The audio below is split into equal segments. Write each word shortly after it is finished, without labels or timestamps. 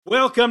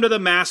Welcome to the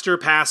Master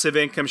Passive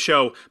Income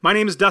Show. My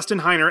name is Dustin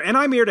Heiner, and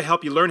I'm here to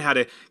help you learn how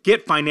to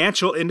get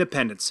financial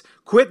independence.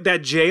 Quit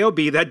that JOB,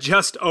 that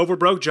just over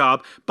broke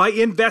job, by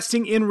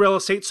investing in real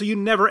estate so you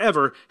never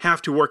ever have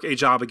to work a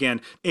job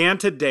again. And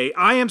today,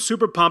 I am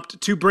super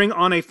pumped to bring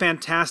on a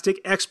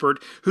fantastic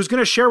expert who's going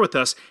to share with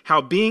us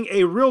how being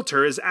a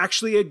realtor is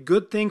actually a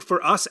good thing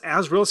for us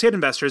as real estate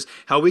investors,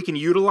 how we can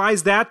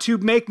utilize that to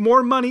make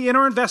more money in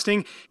our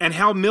investing, and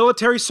how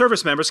military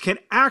service members can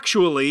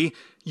actually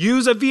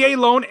use a VA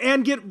loan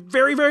and get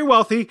very, very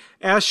wealthy,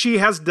 as she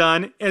has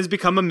done and has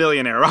become a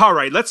millionaire. All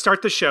right, let's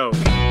start the show.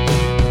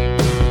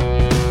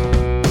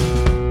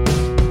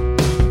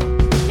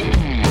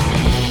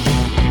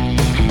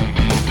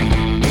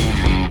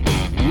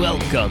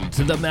 Welcome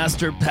to the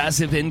Master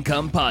Passive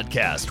Income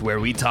Podcast, where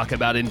we talk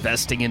about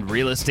investing in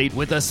real estate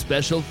with a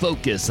special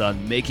focus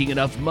on making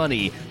enough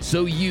money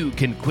so you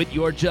can quit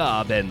your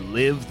job and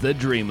live the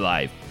dream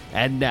life.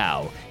 And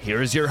now,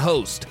 here is your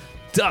host,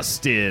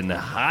 Dustin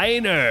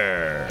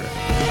Heiner.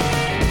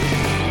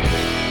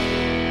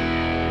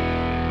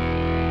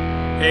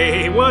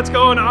 Hey, what's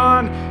going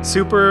on?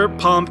 Super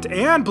pumped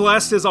and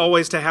blessed as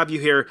always to have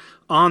you here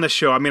on the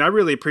show. I mean, I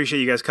really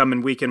appreciate you guys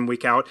coming week in,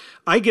 week out.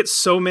 I get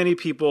so many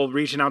people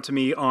reaching out to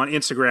me on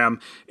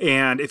Instagram,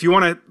 and if you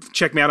want to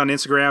check me out on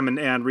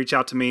Instagram and reach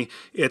out to me,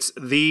 it's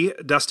the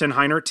Dustin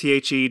Heiner,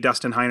 THE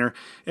Dustin Heiner.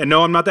 And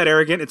no, I'm not that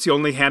arrogant. It's the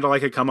only handle I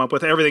could come up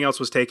with. Everything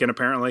else was taken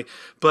apparently,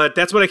 but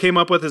that's what I came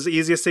up with. Is the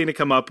easiest thing to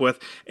come up with.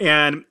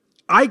 And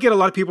I get a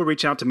lot of people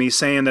reaching out to me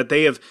saying that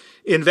they have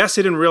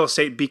invested in real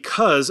estate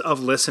because of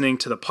listening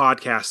to the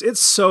podcast.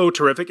 It's so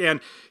terrific. And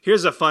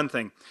here's a fun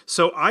thing.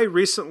 So I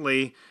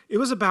recently, it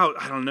was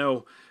about, I don't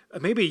know,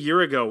 maybe a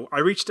year ago, I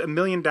reached 1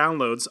 million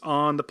downloads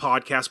on the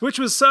podcast, which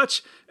was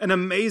such an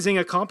amazing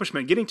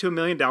accomplishment. Getting to $1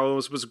 million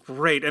was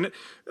great. And it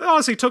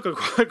honestly took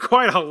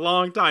quite a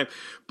long time.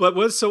 But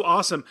what was so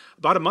awesome,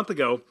 about a month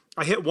ago,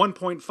 I hit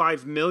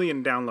 1.5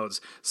 million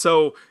downloads.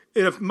 So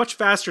in a much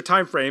faster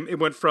time frame, it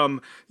went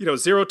from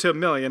 0 to 1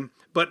 million,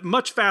 but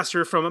much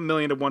faster from 1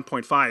 million to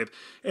 1.5.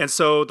 And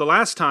so the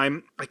last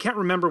time, I can't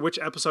remember which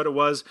episode it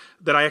was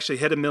that I actually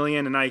hit 1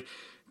 million, and I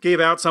gave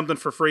out something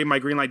for free, my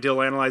Greenlight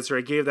Deal Analyzer.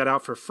 I gave that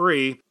out for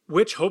free,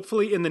 which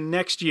hopefully in the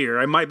next year,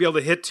 I might be able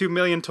to hit 2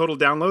 million total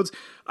downloads.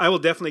 I will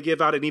definitely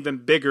give out an even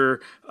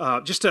bigger,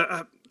 just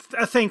a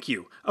thank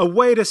you, a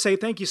way to say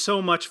thank you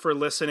so much for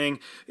listening.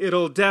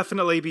 It'll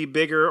definitely be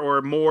bigger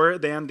or more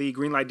than the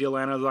Greenlight Deal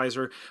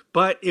Analyzer,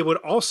 but it would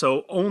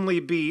also only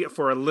be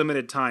for a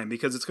limited time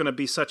because it's going to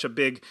be such a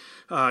big,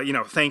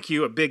 thank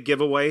you, a big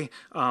giveaway.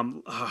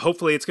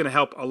 Hopefully it's going to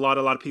help a lot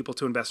of people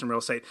to invest in real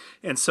estate.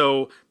 And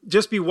so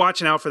just be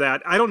watching out for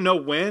that. I don't know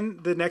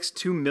when the next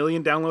 2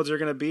 million downloads are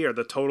going to be, or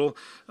the total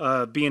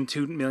being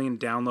 2 million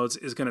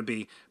downloads is going to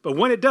be. But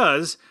when it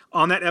does,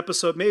 on that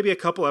episode, maybe a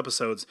couple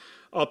episodes,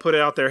 I'll put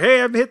it out there.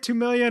 Hey, I've hit 2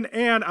 million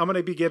and I'm going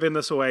to be giving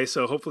this away.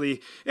 So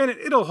hopefully, and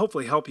it'll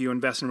hopefully help you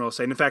invest in real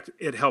estate. In fact,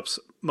 it helps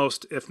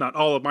most, if not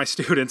all of my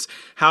students,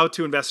 how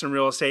to invest in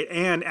real estate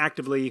and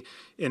actively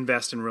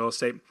invest in real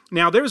estate.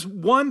 Now, there's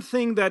one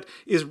thing that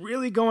is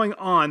really going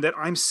on that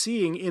I'm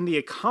seeing in the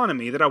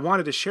economy that I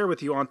wanted to share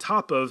with you on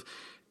top of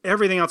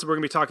everything else that we're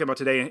going to be talking about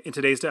today in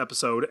today's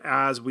episode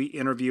as we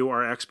interview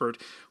our expert.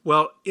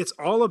 Well, it's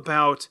all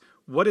about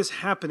what is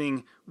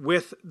happening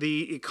with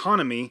the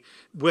economy,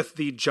 with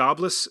the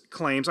jobless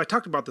claims. I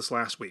talked about this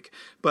last week,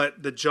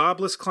 but the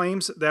jobless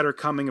claims that are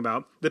coming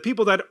about, the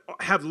people that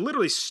have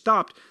literally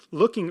stopped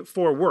looking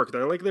for work,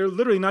 they're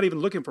literally not even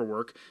looking for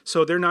work,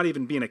 so they're not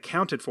even being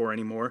accounted for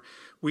anymore.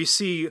 We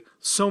see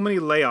so many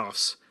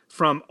layoffs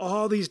from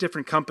all these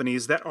different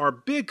companies that are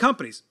big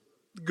companies,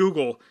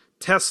 Google,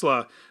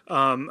 Tesla,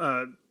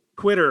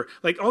 Twitter,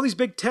 like all these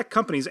big tech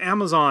companies,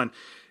 Amazon,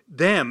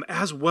 them,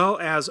 as well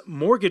as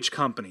mortgage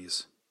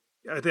companies.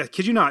 I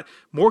kid you not,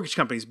 mortgage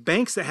companies,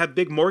 banks that have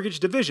big mortgage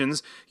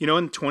divisions, in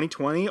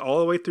 2020 all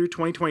the way through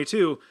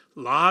 2022,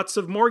 lots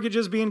of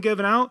mortgages being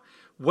given out.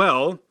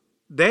 Well,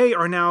 they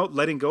are now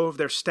letting go of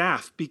their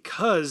staff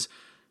because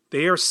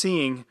they are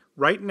seeing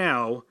right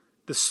now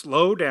the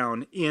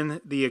slowdown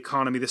in the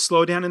economy, the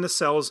slowdown in the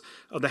sales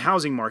of the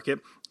housing market.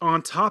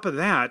 On top of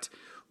that,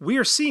 we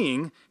are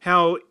seeing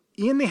how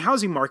in the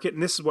housing market,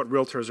 and this is what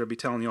realtors will be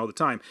telling you all the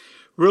time,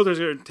 realtors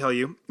are going to tell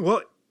you,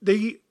 well,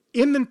 the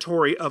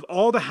inventory of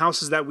all the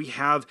houses that we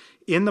have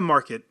in the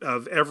market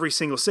of every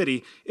single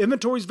city,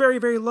 inventory is very,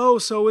 very low,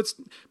 so its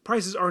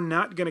prices are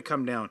not going to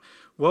come down.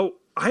 Well,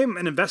 I am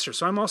an investor,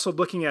 so I'm also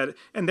looking at it,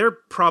 and they're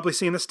probably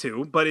seeing this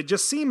too, but it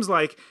just seems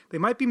like they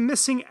might be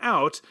missing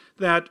out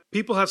that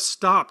people have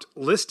stopped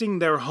listing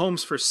their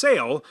homes for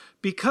sale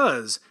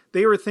because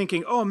they were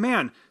thinking, oh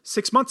man,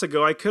 6 months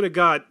ago I could have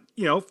got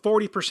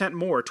 40%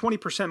 more,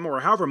 20% more,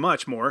 however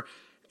much more,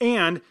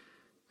 and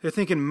they're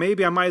thinking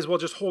maybe I might as well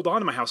just hold on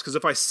to my house because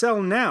if I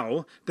sell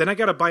now, then I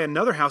got to buy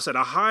another house at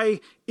a high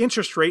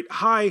interest rate,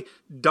 high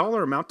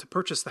dollar amount to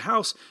purchase the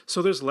house.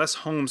 So there's less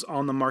homes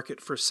on the market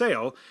for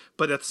sale.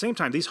 But at the same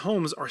time, these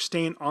homes are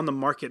staying on the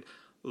market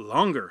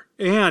longer.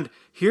 And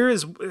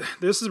this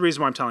is the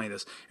reason why I'm telling you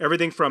this.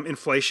 Everything from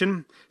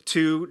inflation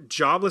to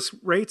jobless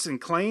rates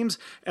and claims,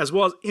 as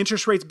well as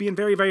interest rates being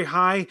very, very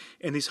high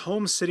and these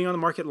homes sitting on the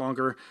market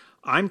longer.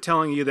 I'm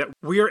telling you that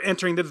we are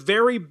entering the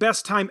very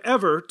best time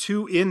ever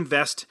to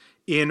invest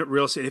in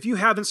real estate. If you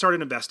haven't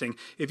started investing,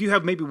 if you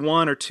have maybe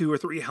 1 or 2 or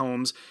 3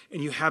 homes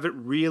and you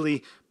haven't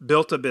really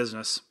built a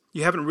business,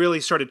 you haven't really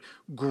started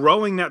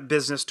growing that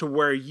business to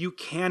where you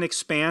can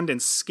expand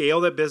and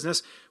scale that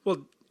business,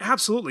 well,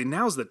 absolutely,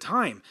 now's the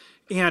time.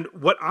 And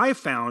what I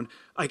found,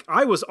 like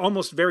I was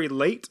almost very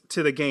late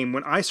to the game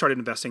when I started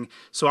investing.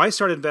 So I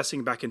started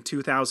investing back in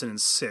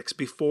 2006,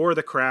 before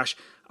the crash.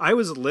 I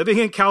was living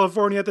in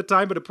California at the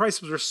time, but the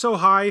prices were so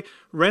high,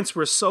 rents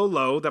were so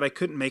low that I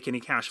couldn't make any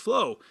cash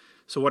flow.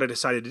 So what I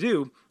decided to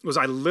do was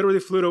I literally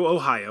flew to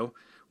Ohio,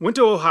 went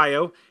to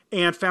Ohio,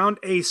 and found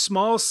a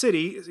small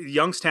city.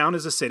 Youngstown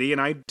is a city, and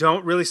I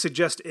don't really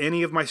suggest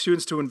any of my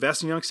students to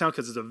invest in Youngstown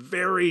because it's a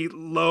very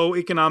low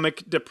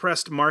economic,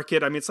 depressed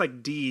market. I mean, it's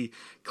like D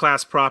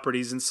class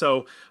properties, and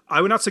so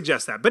I would not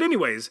suggest that. But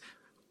anyways,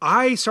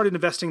 I started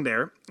investing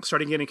there,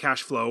 started getting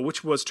cash flow,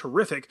 which was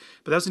terrific,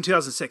 but that was in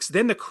 2006.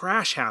 Then the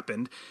crash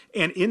happened,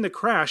 and in the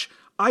crash,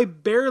 I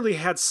barely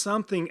had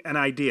an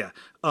idea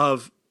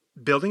of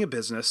building a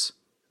business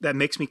that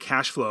makes me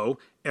cash flow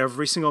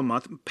every single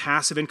month,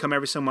 passive income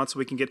every single month so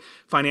we can get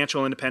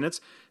financial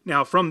independence.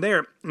 Now, from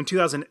there, in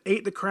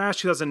 2008, the crash,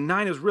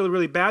 2009, it was really,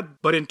 really bad.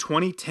 But in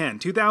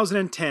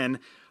 2010,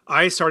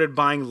 I started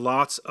buying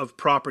lots of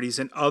properties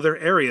in other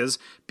areas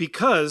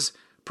because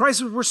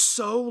prices were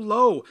so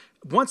low.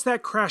 Once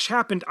that crash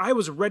happened, I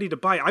was ready to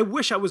buy. I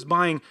wish I was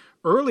buying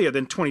earlier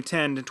than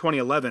 2010 and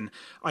 2011.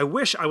 I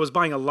wish I was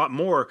buying a lot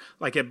more,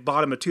 like at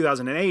bottom of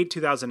 2008,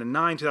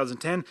 2009,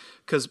 2010,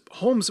 because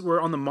homes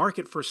were on the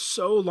market for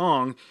so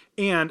long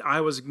and I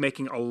was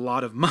making a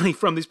lot of money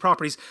from these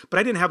properties, but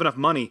I didn't have enough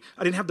money.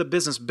 I didn't have the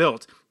business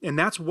built. And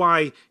that's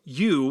why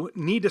you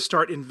need to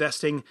start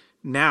investing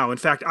now. In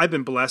fact, I've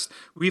been blessed.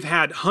 We've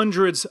had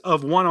hundreds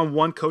of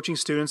one-on-one coaching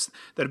students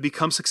that have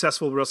become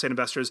successful real estate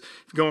investors,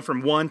 going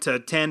from 1 to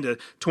 10 to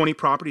 20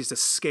 properties to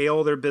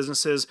scale their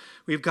businesses.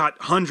 We've got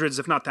hundreds,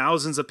 if not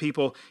thousands, of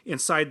people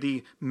inside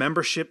the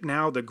membership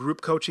now, the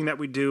group coaching that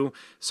we do.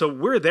 So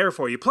we're there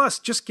for you. Plus,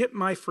 just get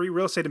my free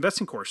real estate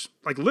investing course.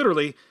 Like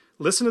literally,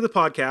 listen to the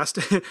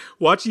podcast,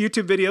 watch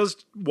YouTube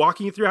videos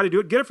walking you through how to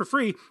do it, get it for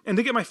free, and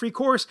then get my free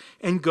course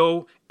and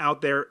go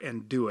out there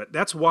and do it.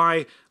 That's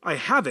why I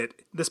have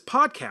it. This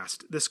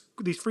podcast, these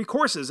free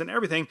courses and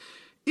everything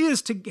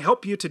is to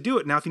help you to do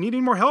it. Now, if you need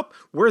any more help,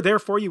 we're there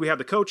for you. We have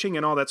the coaching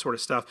and all that sort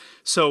of stuff.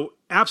 So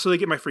absolutely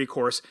get my free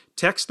course.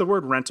 Text the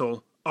word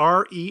rental,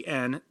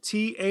 RENTAL,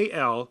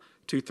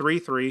 to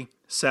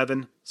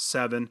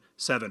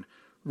 33777.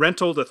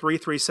 Rental to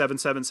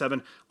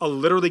 33777. I'll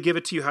literally give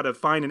it to you how to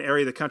find an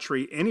area of the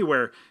country,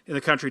 anywhere in the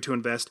country to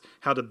invest,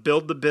 how to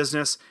build the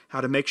business,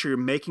 how to make sure you're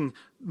making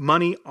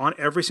money on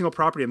every single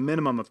property, a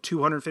minimum of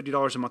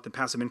 $250 a month in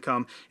passive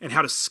income, and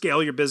how to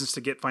scale your business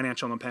to get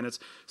financial independence.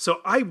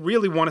 So I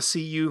really want to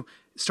see you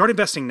start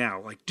investing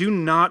now. Like, do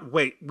not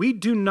wait. We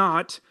do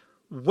not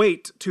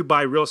wait to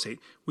buy real estate.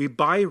 We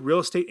buy real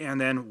estate and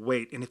then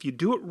wait. And if you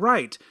do it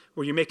right,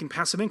 where you're making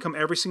passive income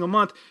every single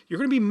month, you're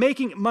going to be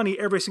making money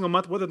every single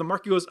month, whether the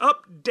market goes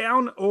up,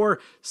 down, or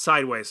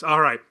sideways. All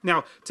right.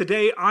 Now,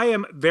 today I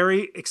am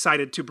very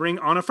excited to bring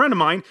on a friend of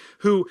mine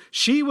who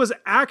she was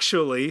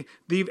actually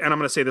and I'm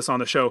going to say this on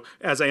the show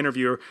as I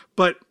interview her,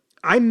 but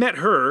I met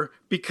her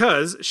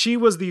because she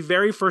was the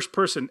very first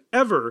person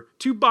ever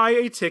to buy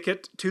a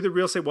ticket to the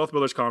Real Estate Wealth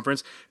Builders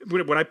Conference.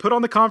 When I put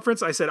on the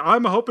conference, I said,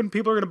 I'm hoping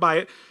people are going to buy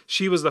it.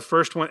 She was the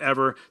first one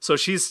ever. So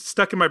she's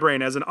stuck in my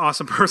brain as an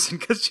awesome person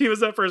because she was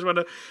the first one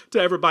to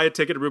ever buy a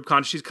ticket to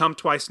RubeCon. She's come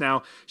twice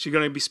now. She's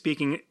going to be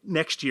speaking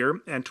next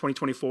year in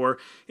 2024.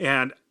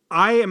 And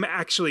I am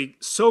actually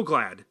so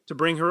glad to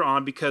bring her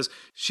on because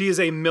she is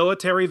a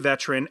military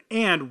veteran.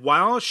 And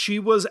while she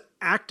was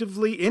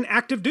actively in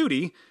active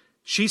duty,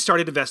 she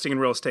started investing in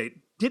real estate.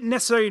 Didn't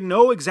necessarily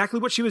know exactly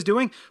what she was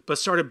doing, but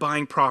started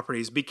buying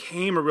properties,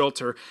 became a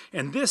realtor.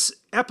 And this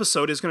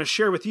episode is going to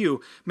share with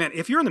you, man,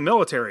 if you're in the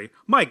military,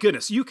 my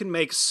goodness, you can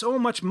make so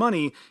much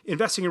money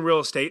investing in real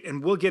estate,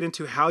 and we'll get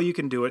into how you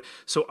can do it.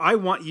 So I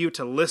want you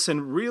to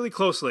listen really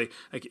closely.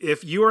 Like,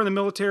 if you are in the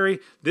military,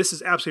 this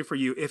is absolutely for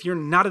you. If you're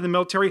not in the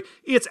military,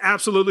 it's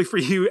absolutely for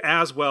you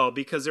as well,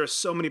 because there are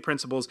so many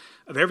principles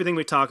of everything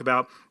we talk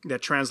about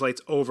that translates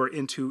over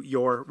into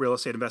your real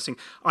estate investing.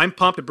 I'm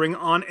pumped to bring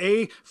on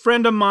a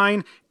friend of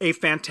mine, a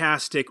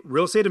fantastic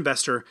real estate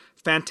investor,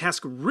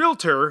 fantastic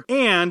realtor,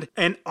 and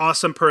an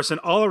awesome person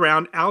all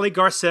around, Ali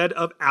Garced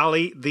of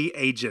Ali the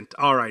Agent.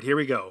 All right, here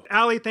we go.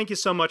 Ali, thank you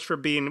so much for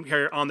being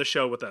here on the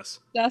show with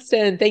us.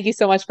 Justin, thank you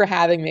so much for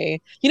having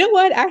me. You know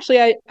what?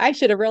 Actually, I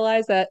should have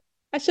realized that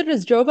I should have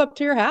just drove up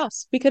to your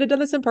house. We could have done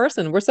this in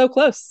person. We're so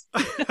close.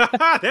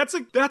 That's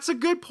a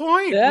good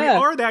point. We Yeah.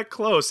 are that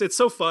close. It's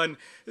so fun.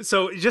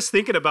 So just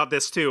thinking about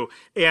this too,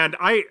 and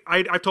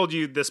I've told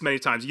you this many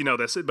times. You know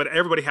this, but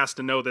everybody has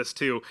to know this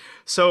too.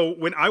 So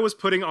when I was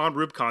putting on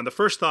RubeCon,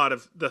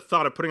 the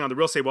thought of putting on the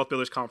Real Estate Wealth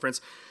Builders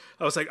Conference,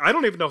 I was like, I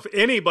don't even know if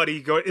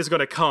anybody is going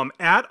to come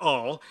at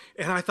all.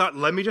 And I thought,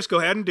 let me just go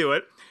ahead and do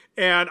it.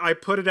 And I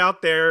put it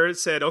out there. It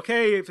said,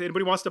 okay, if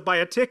anybody wants to buy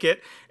a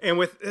ticket.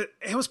 And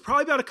it was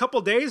probably about a couple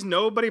of days,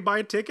 nobody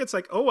buying tickets.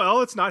 Like, oh,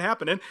 well, it's not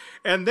happening.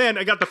 And then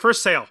I got the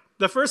first sale.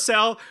 The first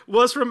sale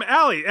was from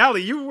Allie.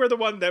 Allie, you were the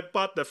one that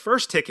bought the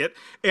first ticket.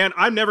 And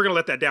I'm never going to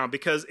let that down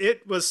because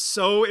it was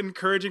so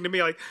encouraging to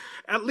me. Like,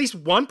 at least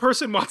one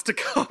person wants to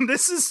come.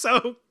 This is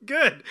so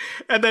good.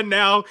 And then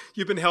now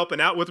you've been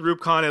helping out with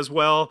RubeCon as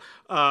well.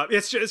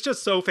 It's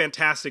just so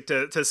fantastic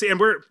to see. And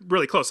we're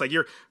really close. Like,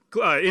 you're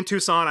in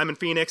Tucson, I'm in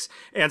Phoenix,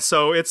 and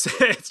so it's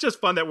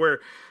just fun that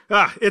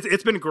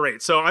it's been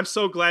great. So I'm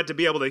so glad to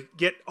be able to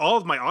get all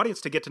of my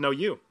audience to get to know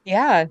you.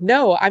 Yeah.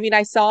 No, I mean,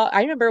 I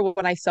remember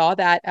when I saw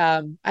that,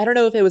 I don't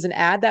know if it was an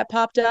ad that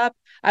popped up.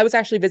 I was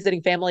actually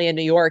visiting family in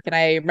New York and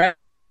I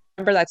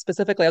remember that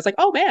specifically. I was like,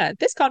 oh man,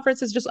 this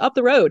conference is just up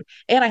the road.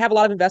 And I have a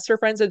lot of investor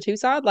friends in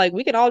Tucson. Like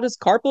we can all just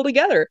carpool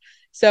together.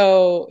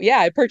 So yeah,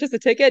 I purchased a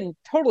ticket and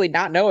totally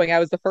not knowing I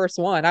was the first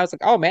one. I was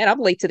like, oh man, I'm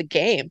late to the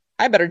game.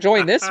 I better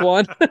join this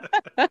one.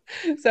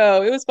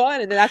 So it was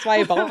fun. And that's why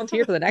I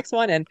volunteered for the next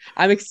one. And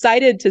I'm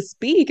excited to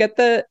speak at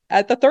the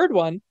third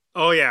one.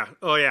 Oh yeah,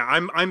 oh yeah.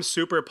 I'm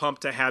super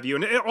pumped to have you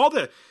and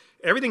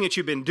everything that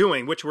you've been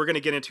doing, which we're going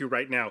to get into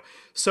right now.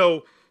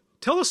 So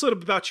tell us a little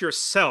bit about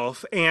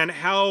yourself and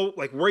how,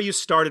 like, where you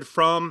started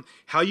from,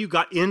 how you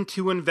got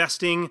into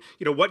investing.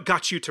 You know, what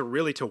got you to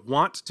really to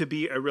want to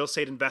be a real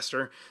estate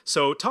investor.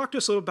 So talk to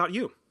us a little about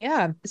you.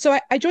 Yeah. So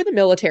I joined the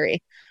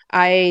military.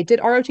 I did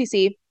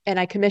ROTC and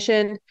I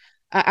commissioned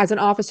as an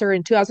officer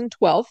in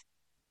 2012,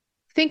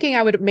 thinking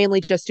I would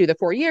mainly just do the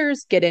 4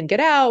 years, get in, get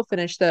out,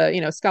 finish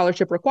the,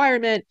 scholarship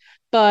requirement.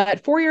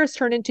 But 4 years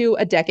turned into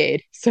a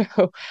decade. So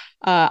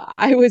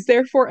I was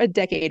there for a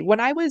decade. When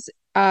I was,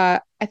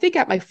 I think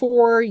at my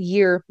 4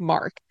 year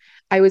mark,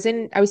 I was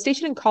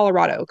stationed in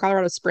Colorado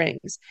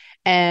Springs,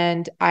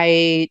 and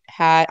I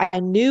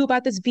knew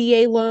about this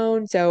VA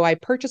loan. So I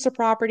purchased a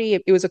property.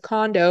 It was a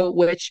condo,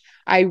 which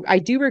I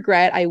do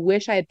regret. I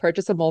wish I had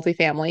purchased a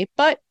multifamily,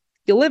 but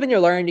you live and you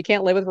learn. You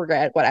can't live with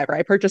regret, whatever.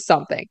 I purchased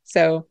something.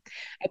 So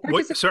I purchased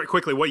What? in Sorry,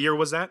 quickly. What year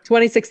was that?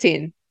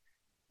 2016.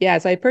 Yeah,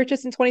 so I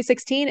purchased in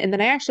 2016, and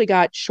then I actually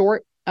got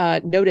short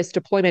notice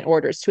deployment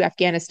orders to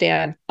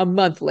Afghanistan a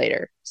month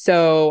later.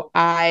 So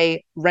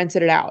I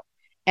rented it out.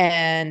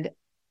 And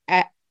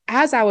a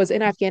as I was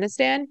in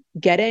Afghanistan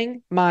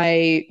getting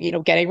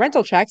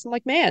rental checks, I'm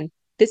like, man,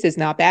 this is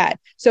not bad.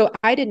 So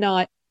I did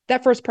not,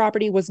 that first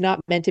property was not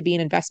meant to be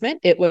an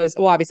investment. It was,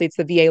 well, obviously it's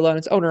the VA loan,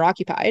 it's owner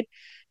occupied.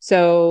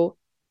 So,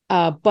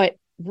 but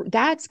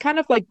that's kind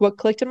of like what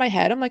clicked in my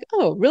head. I'm like,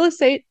 oh, real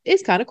estate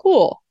is kind of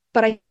cool.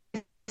 But I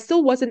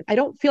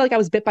don't feel like I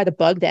was bit by the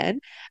bug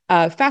then.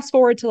 Fast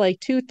forward to like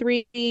 2,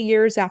 3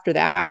 years after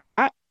that,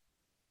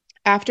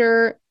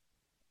 after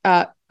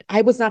uh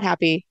I was not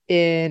happy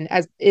in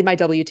my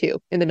W-2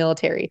 in the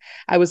military.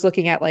 I was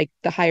looking at like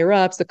the higher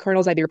ups, the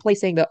colonels I'd be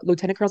replacing, the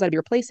lieutenant colonels I'd be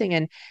replacing,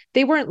 and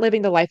they weren't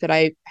living the life that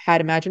I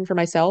had imagined for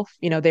myself.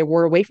 They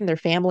were away from their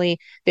family.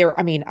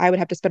 I mean, I would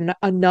have to spend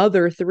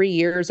another 3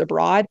 years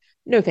abroad.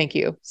 No, thank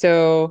you.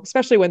 So,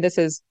 especially when this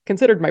is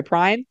considered my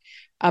prime,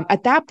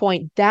 at that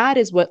point, that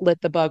is what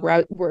lit the bug,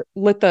 where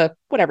lit the,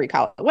 whatever you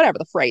call it, whatever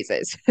the phrase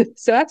is.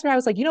 So that's where I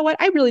was like, you know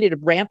what? I really need to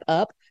ramp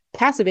up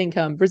passive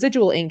income,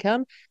 residual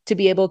income, to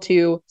be able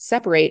to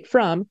separate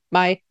from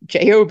my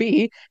job,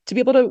 to be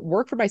able to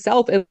work for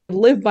myself and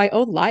live my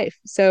own life.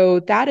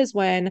 So that is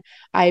when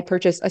I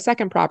purchased a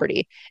second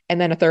property,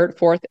 and then a third,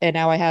 fourth, and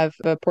now I have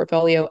a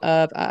portfolio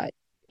of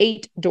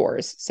 8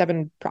 doors,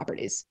 7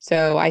 properties.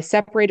 So I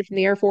separated from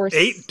the Air Eight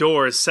Force.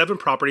 doors, 7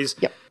 properties.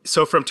 Yep.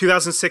 So from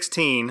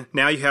 2016,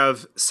 now you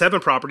have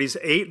 7 properties,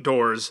 8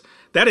 doors.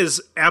 That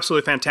is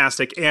absolutely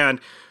fantastic. And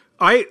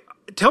I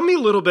tell me a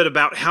little bit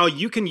about how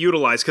you can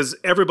utilize, because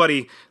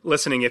everybody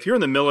listening, if you're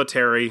in the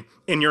military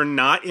and you're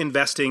not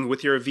investing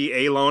with your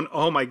VA loan,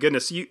 oh my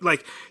goodness,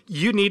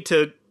 you need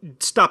to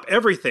stop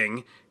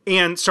everything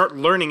and start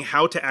learning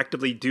how to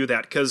actively do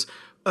that, because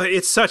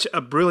it's such a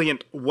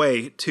brilliant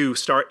way to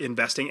start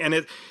investing,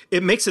 and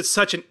it makes it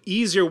such an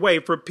easier way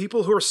for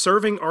people who are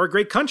serving our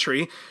great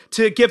country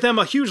to give them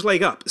a huge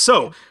leg up.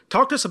 So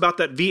talk to us about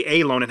that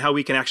VA loan and how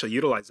we can actually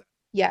utilize that.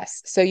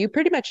 Yes. So you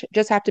pretty much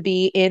just have to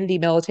be in the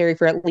military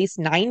for at least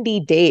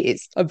 90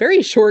 days, a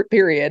very short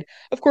period.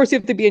 Of course, you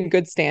have to be in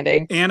good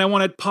standing. And I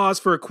want to pause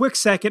for a quick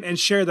second and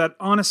share that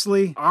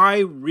honestly, I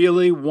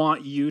really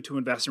want you to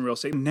invest in real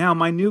estate. Now,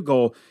 my new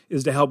goal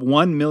is to help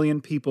 1 million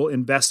people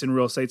invest in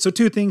real estate. So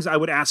 2 things I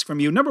would ask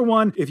from you. Number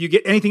 1, if you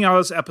get anything out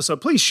of this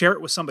episode, please share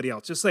it with somebody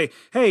else. Just say,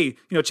 hey,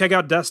 check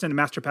out Dustin and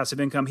Master Passive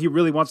Income. He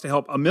really wants to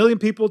help 1 million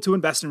people to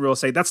invest in real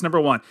estate. That's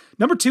number 1.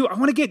 Number 2, I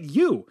want to get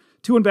you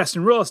to invest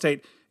in real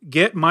estate.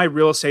 get my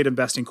real estate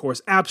investing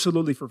course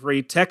absolutely for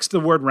free. Text the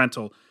word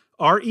rental,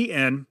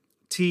 RENTAL,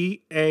 to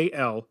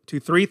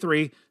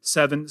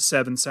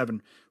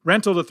 33777.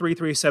 Rental to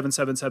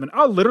 33777.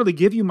 I'll literally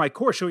give you my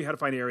course, show you how to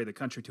find an area of the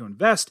country to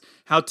invest,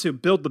 how to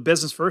build the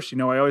business first.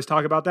 I always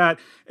talk about that,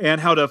 and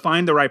how to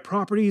find the right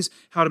properties,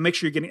 how to make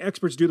sure you're getting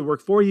experts to do the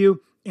work for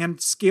you, and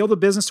scale the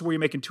business to where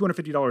you're making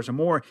 $250 or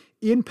more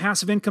in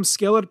passive income.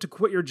 Scale it to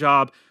quit your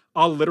job.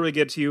 I'll literally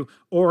get to you,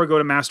 or go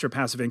to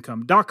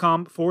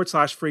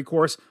masterpassiveincome.com/free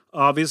course.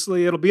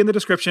 Obviously, it'll be in the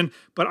description,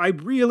 but I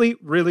really,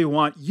 really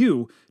want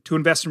you to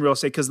invest in real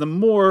estate, because the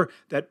more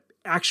that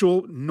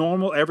actual,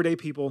 normal, everyday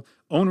people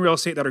own real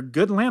estate that are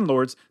good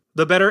landlords,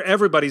 the better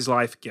everybody's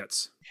life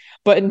gets.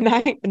 But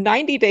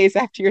 90 days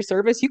after your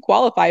service, you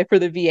qualify for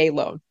the VA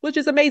loan, which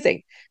is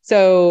amazing.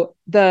 So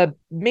the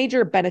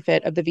major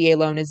benefit of the VA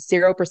loan is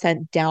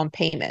 0% down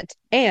payment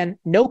and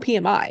no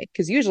PMI.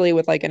 Because usually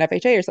with like an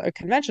FHA or something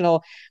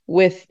conventional,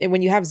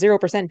 when you have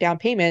 0% down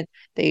payment,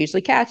 they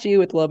usually catch you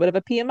with a little bit of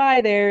a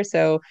PMI there.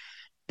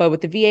 But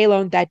with the VA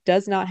loan, that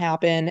does not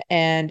happen.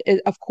 And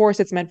of course,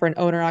 it's meant for an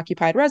owner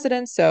occupied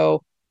residence.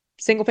 So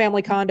single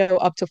family condo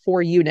up to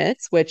 4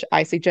 units, which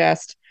I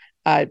suggest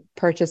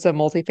purchase a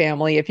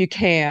multifamily if you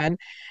can.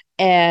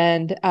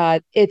 And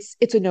it's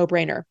a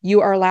no-brainer.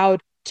 You are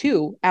allowed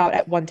 2 out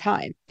at one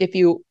time. If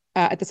you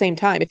at the same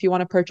time, if you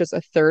want to purchase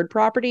a third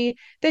property,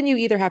 then you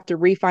either have to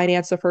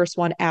refinance the first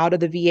one out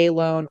of the VA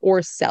loan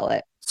or sell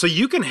it. So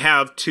you can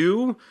have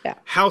 2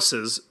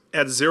 houses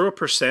at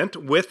 0%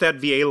 with that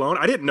VA loan.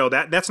 I didn't know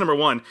that. That's number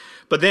one.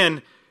 But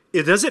then,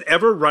 does it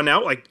ever run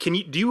out? Like,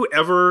 do you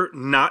ever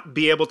not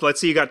be able to, let's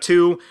say you got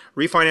 2,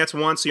 refinance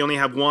one, so you only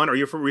have one, or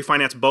you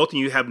refinance both and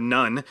you have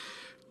none.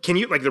 Can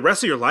you, like the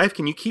rest of your life,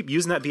 can you keep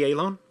using that VA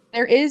loan?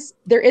 There is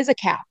a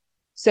cap.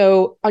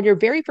 So on your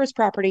very first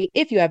property,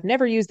 if you have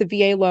never used the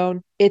VA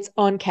loan, it's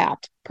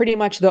uncapped. Pretty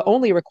much the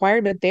only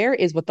requirement there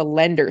is what the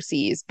lender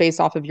sees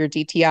based off of your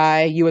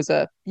DTI, you as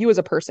a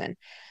person.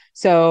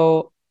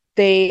 So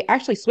they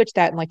actually switched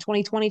that in like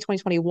 2020,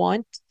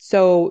 2021.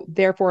 So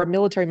therefore,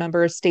 military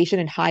members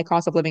stationed in high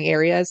cost of living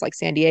areas like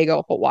San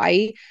Diego,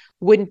 Hawaii,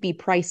 wouldn't be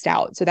priced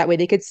out. So that way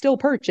they could still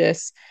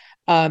purchase.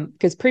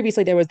 Because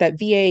previously there was that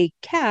VA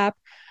cap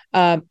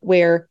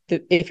where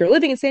if you're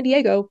living in San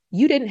Diego,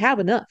 you didn't have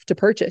enough to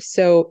purchase.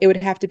 So it would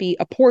have to be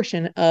a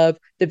portion of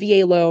the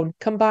VA loan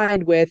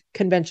combined with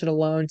conventional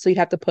loan. So you'd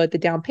have to put the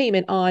down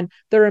payment on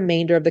the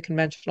remainder of the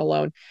conventional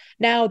loan.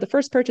 Now, the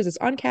first purchase is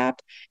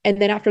uncapped. And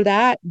then after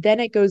that, then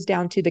it goes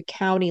down to the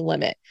county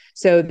limit.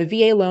 So the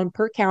VA loan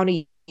per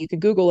county, you can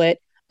Google it.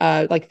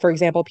 Like, for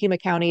example, Pima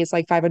County is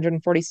like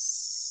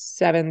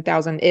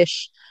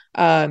 547,000-ish.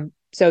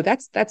 So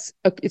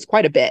it's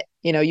quite a bit.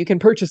 You can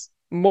purchase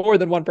more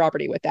than one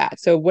property with that.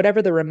 So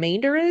whatever the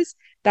remainder is,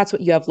 that's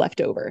what you have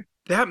left over.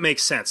 That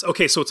makes sense.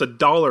 Okay, so it's a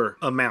dollar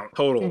amount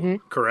total,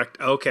 correct?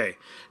 Okay.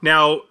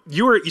 Now,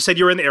 you said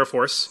you were in the Air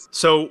Force.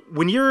 So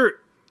when you're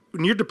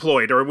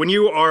deployed, or when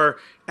you are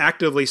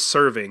actively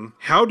serving,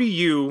 how do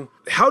you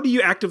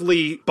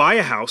actively buy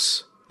a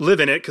house, live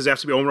in it, because it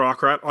has to be owner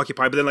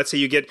occupied, but then let's say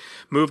you get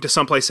moved to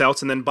someplace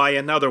else and then buy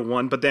another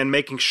one, but then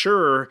making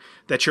sure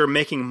that you're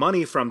making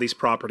money from these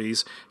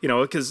properties,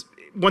 because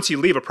once you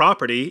leave a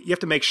property, you have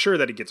to make sure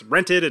that it gets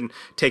rented and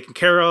taken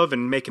care of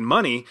and making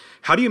money.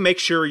 How do you make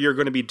sure you're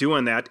going to be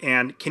doing that?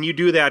 And can you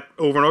do that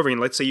over and over again?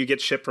 Let's say you get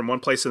shipped from one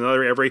place to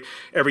another every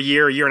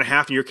year and a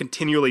half, and you're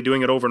continually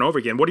doing it over and over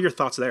again. What are your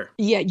thoughts there?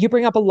 Yeah, you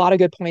bring up a lot of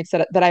good points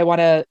that I want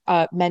to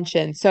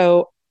mention.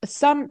 So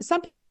some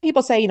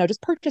people say,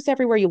 just purchase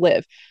everywhere you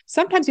live.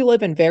 Sometimes you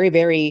live in very,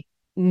 very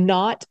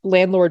not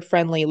landlord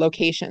friendly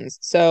locations.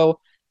 So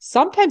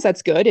sometimes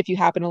that's good if you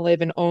happen to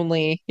live in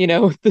only,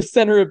 the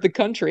center of the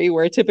country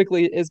where it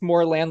typically is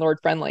more landlord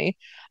friendly.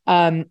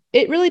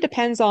 It really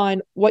depends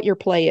on what your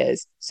play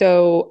is.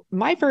 So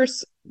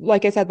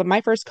like I said, my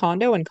first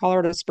condo in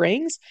Colorado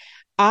Springs,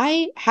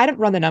 I hadn't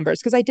run the numbers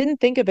because I didn't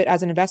think of it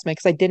as an investment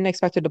because I didn't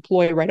expect to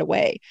deploy right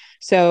away.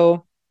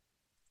 So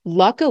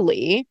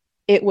luckily,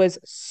 it was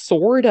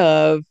sort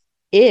of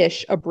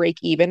ish a break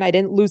even. I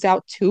didn't lose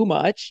out too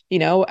much,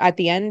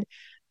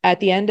 at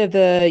the end of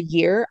the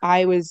year,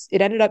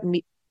 it ended up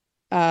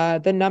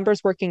the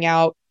numbers working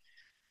out.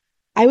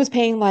 I was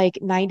paying like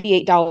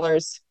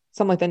 $98,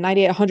 something like that,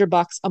 98,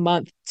 $100 a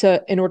month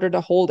in order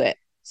to hold it.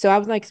 So I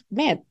was like,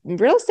 man,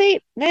 real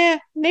estate, maybe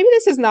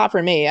this is not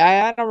for me.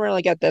 I don't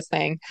really get this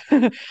thing.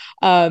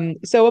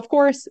 So of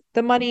course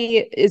the money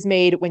is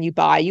made when you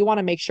buy. You want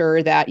to make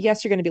sure that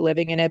yes, you're going to be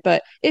living in it,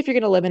 but if you're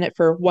going to live in it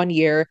for 1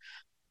 year,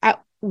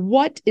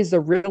 what is the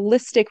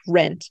realistic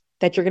rent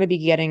that you're going to be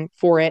getting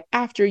for it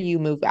after you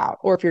move out?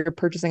 Or if you're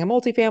purchasing a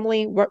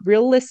multifamily, what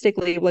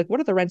realistically, like what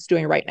are the rents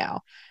doing right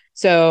now?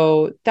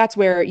 So that's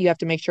where you have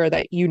to make sure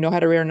that you know how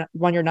to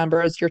run your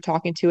numbers. You're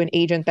talking to an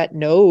agent that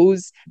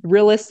knows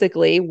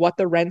realistically what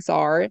the rents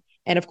are.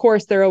 And of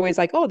course, they're always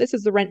like, oh, this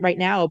is the rent right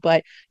now,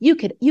 but you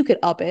could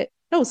up it.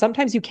 No,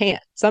 sometimes you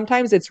can't.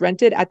 Sometimes it's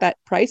rented at that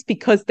price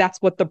because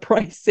that's what the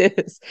price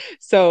is.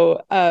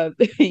 So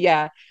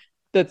yeah,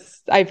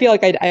 I feel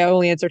like I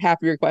only answered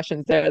half of your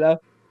questions there though.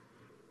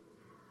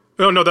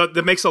 No,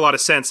 that makes a lot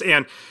of sense.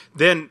 And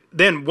then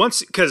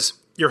once, because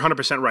you're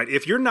 100% right.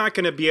 If you're not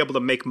going to be able to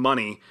make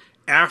money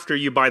after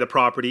you buy the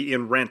property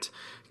in rent,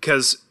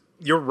 because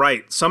you're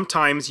right,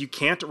 sometimes you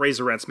can't raise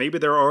the rents. Maybe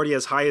they're already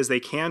as high as they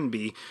can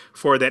be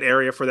for that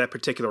area, for that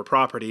particular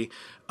property.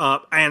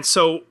 And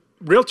so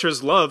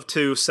realtors love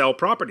to sell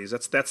properties.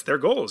 That's their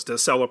goal, is to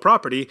sell a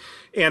property.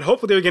 And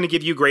hopefully they're going to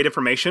give you great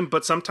information,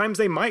 but sometimes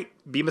they might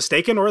be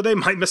mistaken or they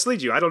might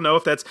mislead you. I don't know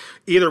if that's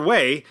either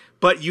way,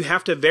 but you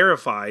have to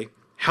verify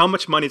how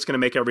much money it's going to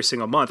make every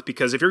single month.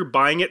 Because if you're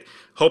buying it,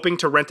 hoping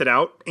to rent it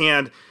out,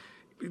 and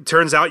it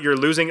turns out you're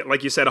losing,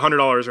 like you said,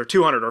 $100 or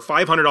 $200 or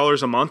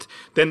 $500 a month,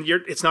 then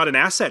it's not an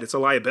asset. It's a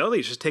liability.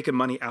 It's just taking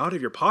money out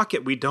of your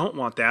pocket. We don't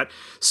want that.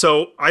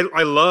 So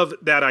I love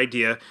that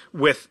idea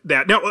with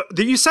that. Now,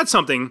 you said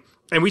something,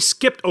 and we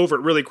skipped over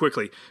it really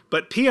quickly,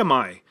 but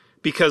PMI,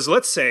 because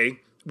let's say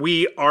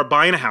we are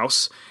buying a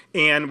house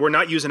and we're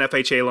not using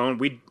FHA loan.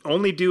 We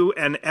only do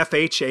an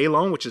FHA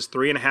loan, which is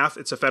 3.5%.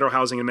 It's a Federal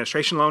Housing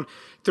Administration loan,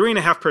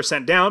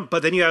 3.5% down.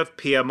 But then you have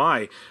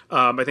PMI.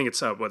 I think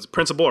it's what's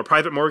principal or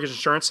private mortgage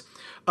insurance.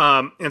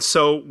 And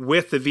so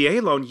with the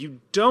VA loan, you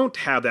don't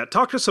have that.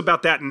 Talk to us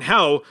about that and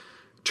how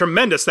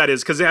tremendous that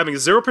is, because having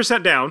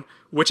 0% down,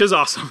 which is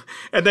awesome,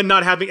 and then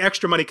not having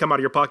extra money come out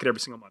of your pocket every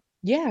single month.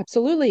 Yeah,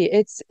 absolutely.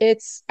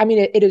 I mean,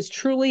 it is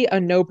truly a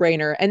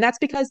no-brainer. And that's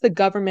because the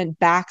government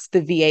backs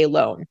the VA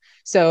loan.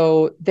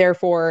 So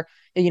therefore,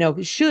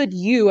 should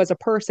you as a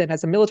person,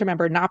 as a military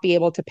member, not be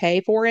able to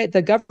pay for it,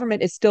 the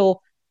government is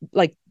still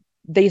like,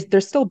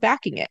 they're still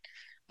backing it.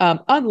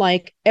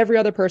 Unlike every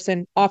other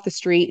person off the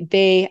street,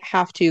 they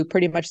have to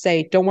pretty much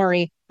say, don't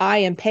worry, I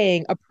am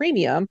paying a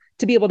premium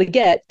to be able to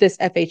get this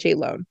FHA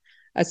loan.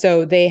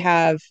 So they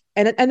have,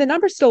 and the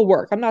numbers still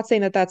work. I'm not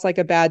saying that that's like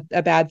a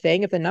bad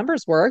thing. If the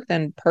numbers work,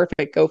 then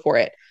perfect, go for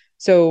it.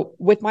 So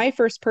with my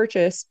first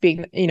purchase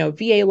being,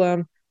 VA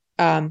loan,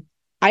 I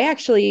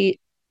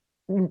actually,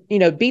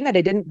 being that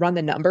I didn't run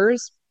the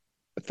numbers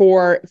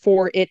for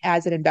it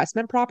as an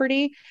investment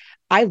property,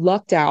 I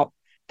lucked out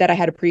that I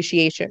had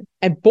appreciation.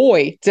 And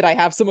boy, did I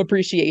have some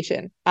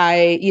appreciation.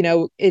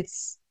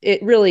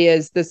 It really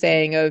is the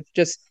saying of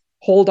just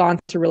hold on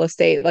to real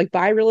estate, like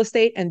buy real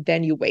estate and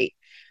then you wait.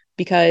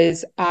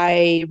 Because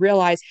I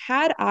realized,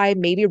 had I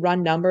maybe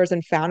run numbers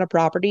and found a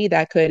property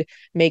that could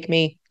make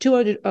me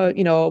 200,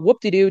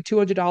 whoop-de-doo,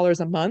 $200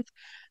 a month,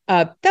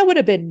 that would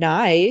have been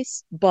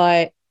nice.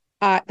 But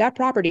that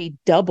property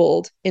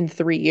doubled in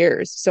 3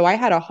 years. So I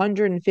had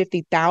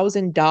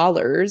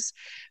 $150,000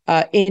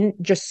 in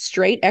just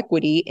straight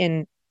equity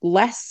in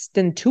less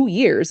than 2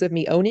 years of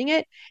me owning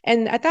it.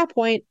 And at that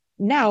point,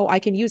 now I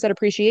can use that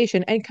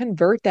appreciation and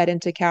convert that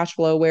into cash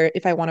flow, where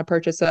if I want to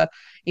purchase a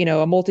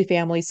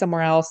multifamily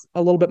somewhere else,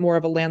 a little bit more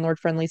of a landlord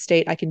friendly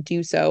state, I can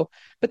do so.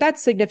 But that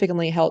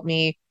significantly helped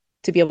me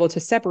to be able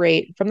to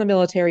separate from the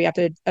military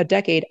after a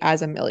decade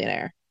as a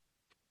millionaire.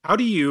 How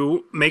do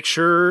you make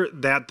sure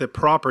that the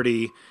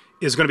property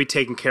is going to be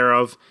taken care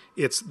of?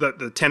 It's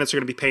the tenants are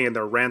going to be paying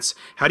their rents.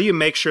 How do you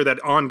make sure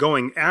that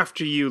ongoing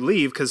after you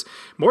leave? Because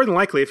more than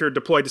likely, if you're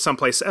deployed to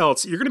someplace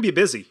else, you're going to be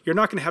busy. You're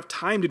not going to have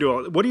time to do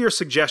all. What are your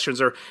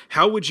suggestions, or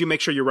how would you make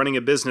sure you're running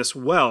a business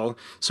well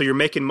so you're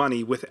making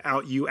money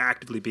without you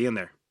actively being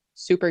there?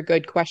 Super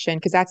good question,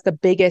 because that's the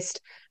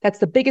biggest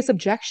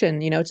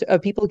objection,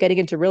 of people getting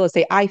into real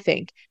estate. I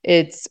think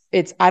it's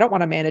I don't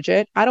want to manage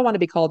it. I don't want to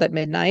be called at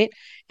midnight,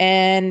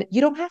 and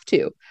you don't have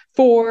to.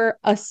 For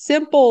a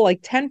simple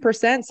like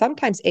 10%,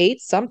 sometimes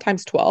 8,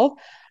 sometimes 12,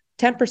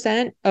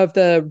 10% of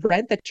the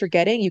rent that you're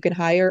getting, you can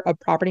hire a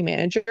property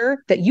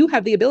manager that you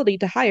have the ability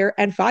to hire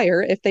and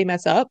fire if they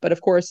mess up. But of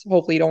course,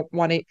 hopefully you don't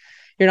want to,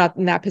 you're not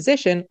in that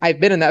position.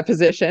 I've been in that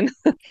position.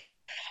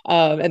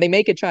 And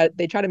they try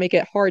to make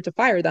it hard to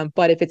fire them.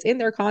 But if it's in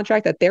their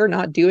contract that they're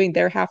not doing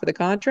their half of the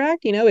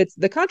contract, it's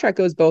the contract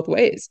goes both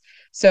ways.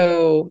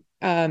 So,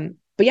 but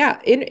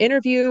yeah,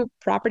 interview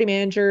property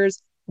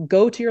managers,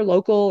 go to your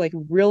local like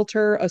real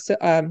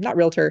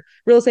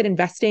estate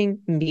investing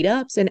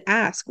meetups and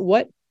ask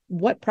what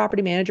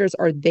property managers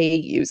are they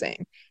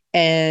using.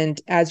 And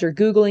as you're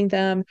Googling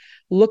them,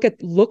 look at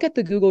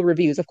the Google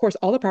reviews. Of course,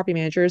 all the property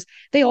managers,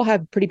 they all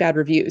have pretty bad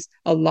reviews.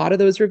 A lot of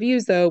those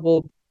reviews, though,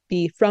 will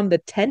be from the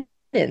tenants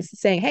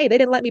saying, hey, they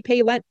didn't let me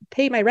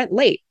pay my rent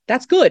late.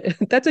 That's good.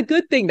 That's a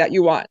good thing that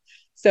you want.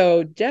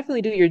 So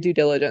definitely do your due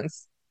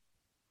diligence.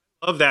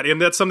 Love that.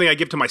 And that's something I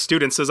give to my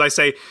students is I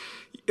say,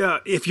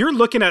 if you're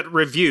looking at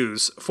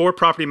reviews for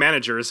property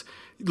managers,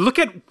 look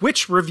at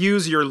which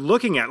reviews you're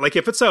looking at. Like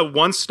if it's a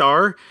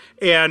 1-star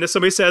and if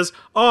somebody says,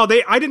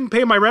 I didn't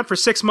pay my rent for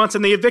 6 months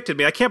and they evicted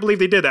me. I can't believe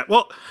they did that.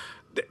 Well,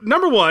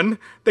 number one,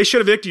 they should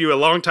have evicted you a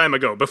long time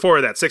ago, before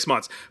that, 6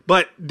 months.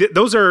 But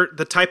those are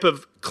the type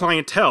of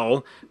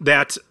clientele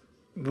that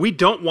we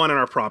don't want in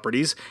our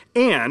properties.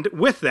 And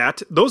with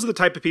that, those are the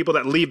type of people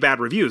that leave bad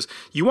reviews.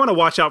 You want to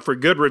watch out for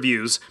good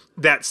reviews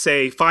that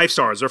say 5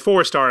 stars or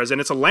 4 stars.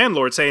 And it's a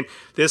landlord saying,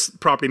 this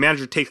property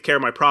manager takes care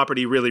of my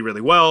property really,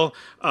 really well.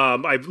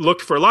 I've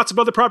looked for lots of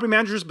other property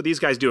managers, but these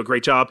guys do a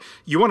great job.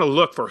 You want to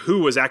look for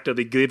who is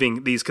actively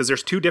giving these, because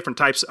there's 2 different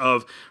types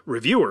of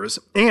reviewers.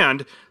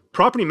 And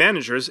property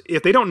managers,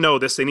 if they don't know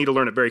this, they need to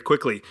learn it very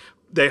quickly.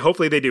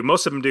 Hopefully they do.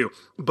 Most of them do.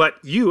 But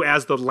you,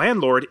 as the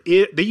landlord,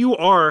 you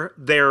are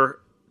their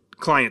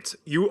client.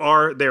 You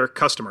are their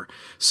customer.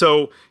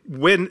 So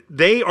when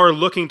they are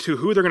looking to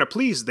who they're going to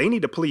please, they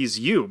need to please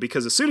you,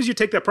 because as soon as you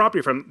take that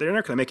property from them, they're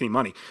not going to make any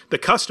money. The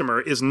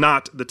customer is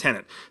not the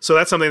tenant. So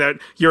that's something that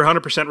you're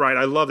 100% right.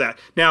 I love that.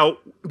 Now,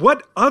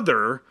 what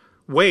other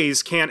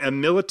ways can a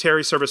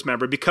military service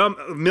member become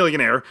a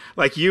millionaire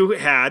like you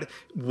had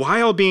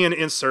while being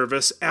in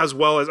service, as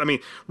well as, I mean,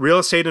 real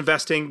estate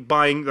investing,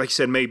 buying, like you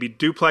said, maybe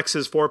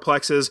duplexes,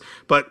 fourplexes,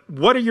 but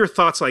what are your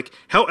thoughts? Like,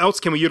 how else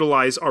can we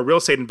utilize our real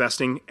estate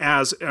investing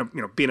as,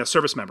 being a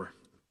service member?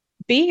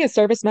 Being a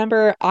service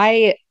member,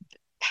 I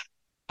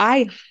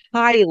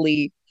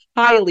highly,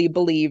 highly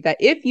believe that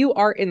if you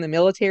are in the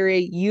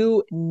military,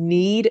 you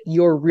need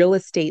your real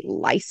estate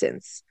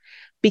license.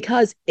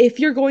 Because if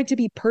you're going to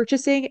be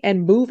purchasing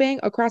and moving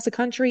across the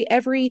country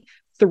every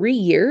 3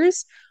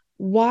 years,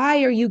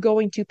 why are you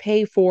going to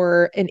pay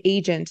for an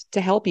agent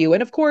to help you?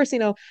 And of course,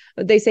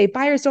 they say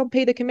buyers don't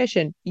pay the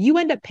commission. You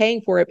end up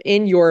paying for it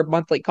in your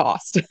monthly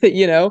cost.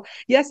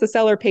 Yes, the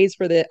seller pays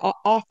for the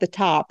off the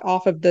top,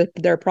 off of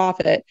their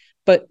profit,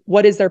 but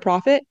what is their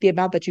profit? The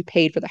amount that you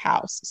paid for the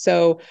house.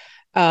 So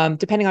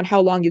depending on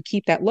how long you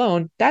keep that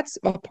loan, that's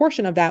a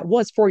portion of that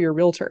was for your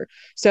realtor.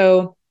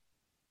 So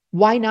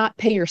why not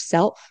pay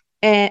yourself?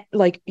 And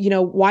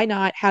why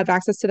not have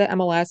access to the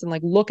MLS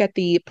and look at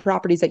the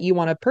properties that you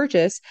want to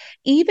purchase,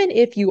 even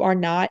if you are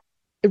not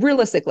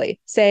realistically,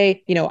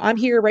 say, I'm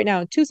here right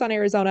now in Tucson,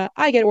 Arizona.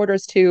 I get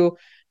orders to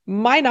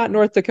Minot,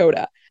 North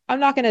Dakota.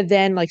 I'm not going to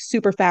then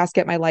super fast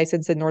get my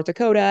license in North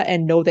Dakota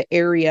and know the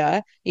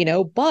area,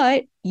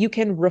 but you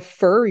can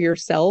refer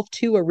yourself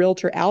to a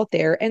realtor out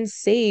there and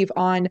save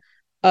on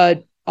a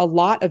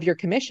lot of your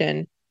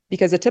commission,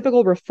 because a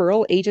typical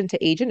referral agent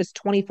to agent is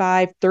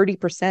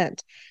 25-30%.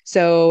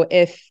 So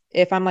if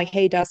I'm like,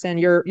 hey, Dustin,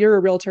 you're a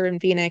realtor in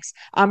Phoenix,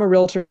 I'm a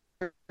realtor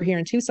here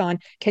in Tucson,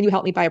 can you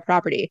help me buy a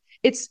property?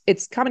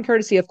 It's common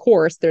courtesy, of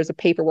course. There's a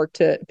paperwork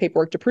to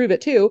prove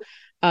it too.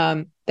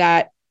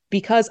 That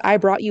because I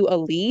brought you a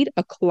lead,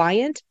 a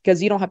client,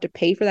 because you don't have to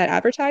pay for that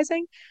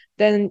advertising,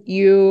 then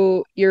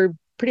you're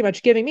pretty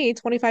much giving me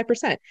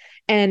 25%.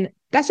 And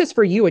that's just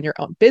for you and your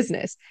own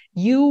business.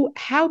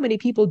 How many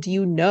people do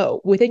you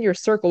know within your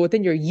circle,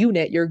 within your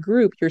unit, your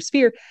group, your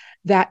sphere,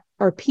 that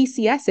are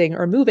PCSing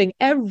or moving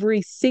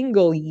every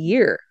single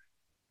year?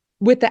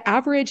 With the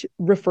average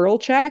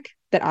referral check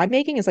that I'm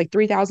making is like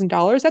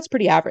 $3,000. That's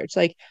pretty average.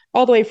 Like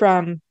all the way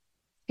from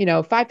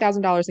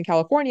 $5,000 in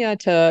California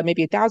to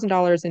maybe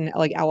 $1,000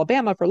 in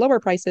Alabama for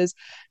lower prices.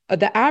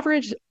 The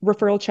average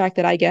referral check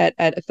that I get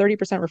at a 30%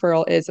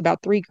 referral is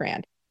about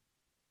 $3,000.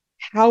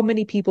 How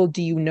many people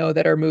do you know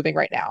that are moving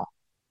right now?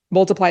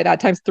 Multiply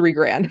that times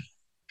 $3,000.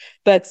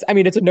 It's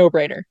a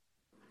no-brainer.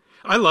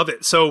 I love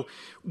it. So,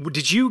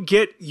 did you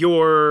get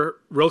your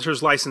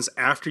realtor's license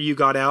after you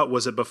got out?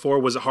 Was it before?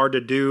 Was it hard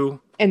to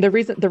do? And the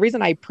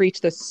reason I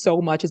preach this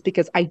so much is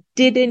because I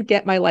didn't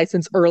get my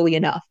license early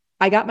enough.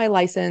 I got my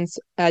license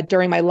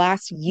during my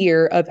last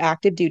year of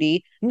active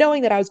duty,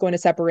 knowing that I was going to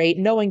separate,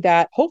 knowing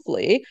that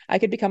hopefully I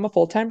could become a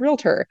full-time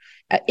realtor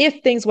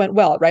if things went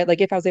well, right?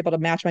 Like if I was able to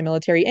match my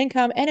military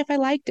income and if I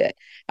liked it,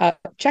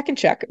 check and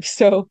check.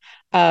 So,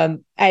 but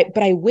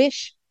I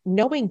wish,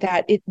 knowing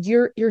that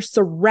you're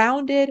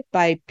surrounded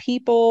by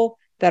people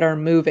that are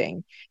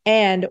moving,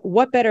 and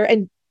what better,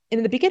 and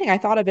in the beginning, I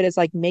thought of it as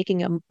like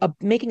making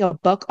a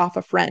buck off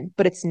a friend,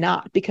 but it's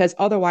not, because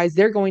otherwise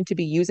they're going to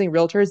be using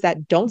realtors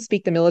that don't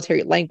speak the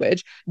military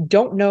language,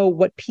 don't know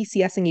what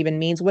PCSing even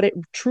means, what it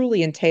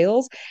truly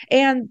entails,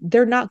 and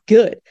they're not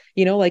good.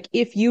 Like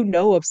if you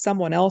know of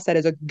someone else that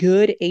is a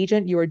good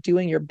agent, you are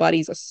doing your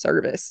buddies a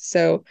service.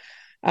 So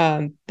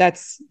I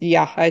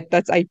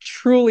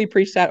truly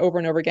preach that over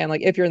and over again.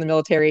 Like if you're in the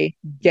military,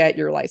 get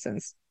your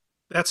license.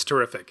 That's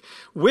terrific.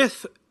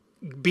 With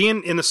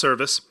being in the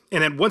service,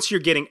 and then once you're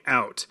getting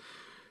out,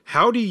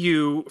 how do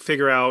you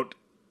figure out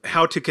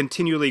how to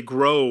continually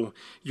grow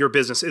your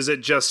business? Is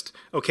it just,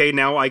 okay,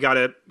 now I got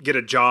to get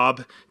a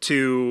job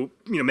to,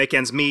 make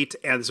ends meet,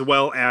 as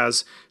well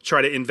as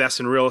try to invest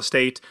in real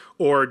estate?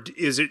 Or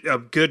is it a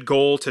good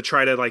goal to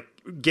try to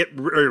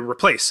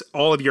replace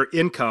all of your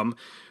income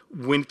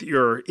with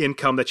your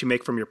income that you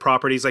make from your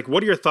properties? Like,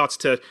 what are your thoughts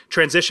to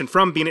transition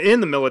from being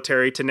in the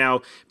military to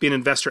now being an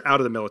investor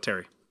out of the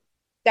military?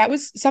 That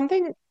was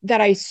something that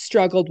I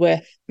struggled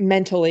with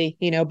mentally,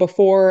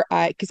 before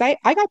because I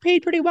got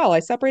paid pretty well. I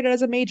separated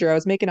as a major. I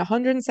was making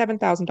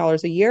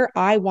 $107,000 a year.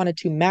 I wanted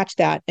to match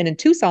that. And in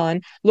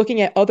Tucson, looking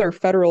at other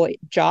federal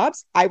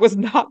jobs, I was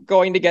not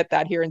going to get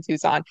that here in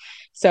Tucson.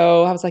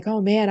 So I was like,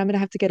 oh man, I'm going to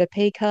have to get a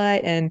pay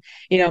cut. And,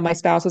 my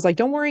spouse was like,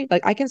 don't worry,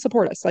 like I can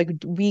support us. Like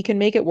we can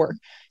make it work.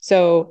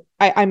 So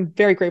I'm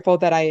very grateful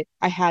that I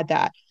had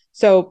that.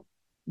 So,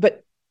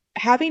 but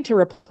having to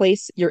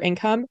replace your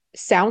income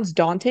sounds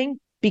daunting,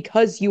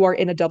 because you are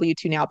in a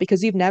W-2 now,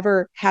 because you've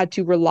never had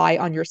to rely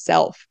on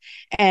yourself.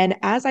 And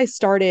as I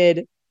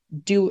started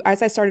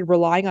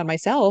relying on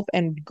myself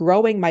and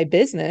growing my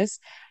business,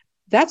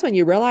 that's when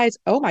you realize,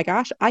 oh my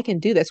gosh, I can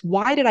do this.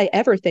 Why did I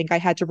ever think I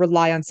had to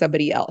rely on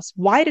somebody else?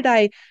 Why did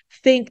I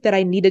think that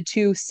I needed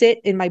to sit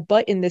in my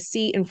butt in the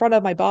seat in front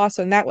of my boss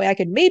and that way I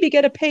could maybe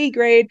get a pay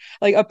grade,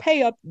 like a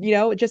pay up,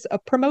 just a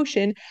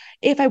promotion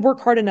if I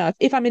work hard enough,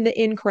 if I'm in the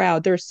in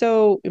crowd? There's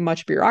so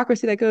much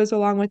bureaucracy that goes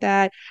along with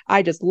that.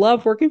 I just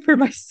love working for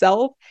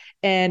myself,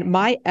 and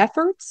my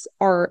efforts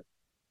are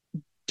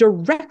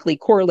directly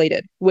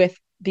correlated with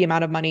the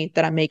amount of money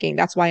that I'm making.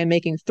 That's why I'm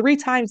making 3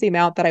 times the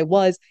amount that I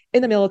was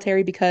in the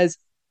military, because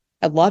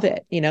I love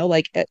it,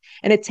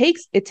 and it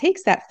takes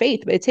that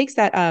faith, but it takes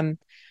that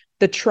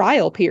the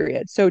trial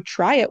period. So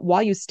try it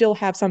while you still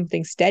have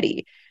something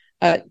steady.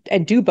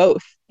 And do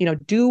both.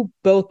 Do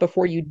both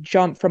before you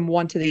jump from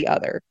one to the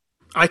other.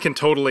 I can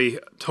totally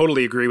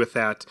agree with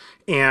that.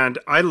 And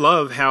I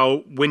love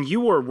how when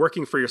you are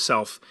working for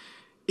yourself,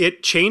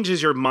 it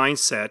changes your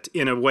mindset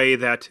in a way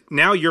that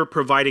now you're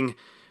providing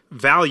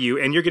value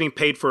and you're getting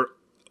paid for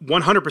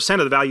 100%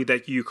 of the value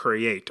that you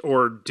create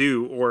or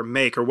do or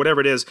make or whatever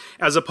it is,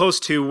 as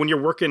opposed to when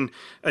you're working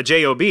a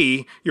job,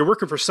 you're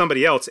working for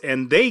somebody else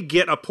and they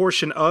get a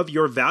portion of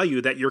your value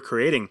that you're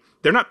creating.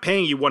 They're not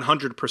paying you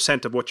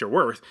 100% of what you're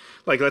worth.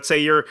 Like, let's say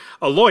you're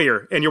a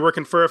lawyer and you're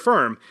working for a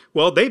firm.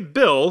 Well, they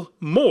bill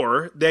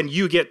more than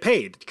you get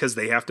paid because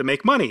they have to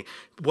make money.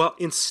 Well,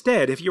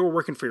 instead, if you were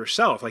working for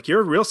yourself, like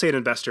you're a real estate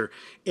investor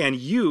and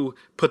you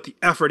put the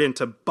effort in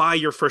to buy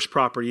your first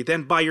property,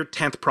 then buy your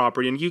 10th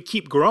property, and you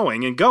keep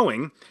growing and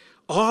going,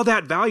 all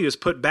that value is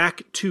put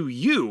back to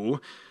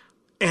you.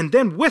 And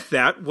then with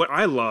that, what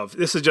I love,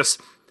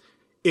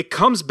 it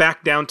comes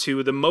back down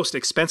to the most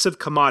expensive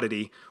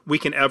commodity we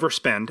can ever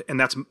spend, and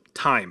that's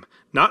time.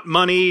 Not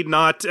money,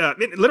 not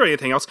literally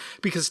anything else,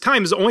 because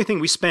time is the only thing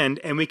we spend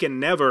and we can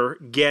never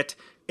get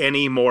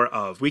any more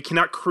of. We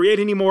cannot create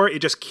any more. It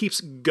just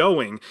keeps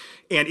going.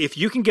 And if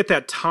you can get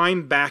that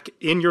time back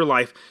in your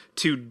life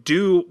to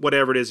do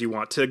whatever it is you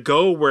want, to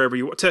go wherever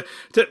you want, to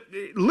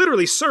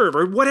literally serve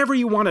or whatever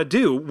you want to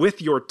do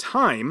with your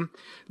time,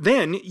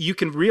 then you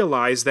can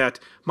realize that,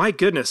 my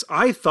goodness,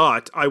 I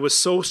thought I was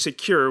so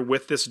secure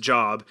with this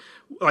job.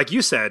 Like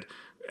you said,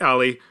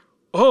 Allie,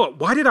 oh,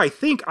 why did I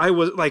think I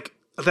was like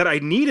that I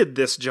needed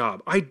this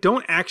job? I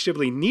don't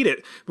actually need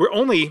it. We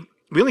only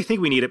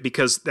think we need it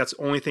because that's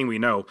the only thing we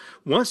know.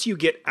 Once you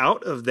get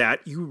out of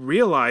that, you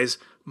realize,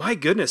 my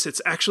goodness,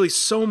 it's actually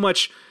so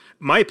much,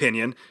 my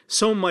opinion,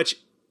 so much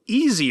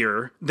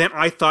easier than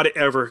I thought it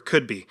ever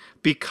could be,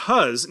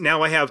 because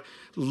now I have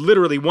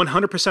literally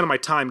 100% of my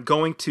time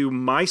going to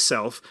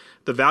myself,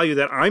 the value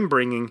that I'm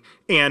bringing,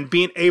 and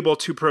being able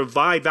to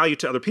provide value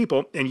to other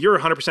people. And you're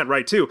 100%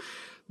 right too.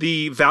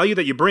 The value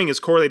that you bring is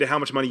correlated to how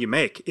much money you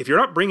make. If you're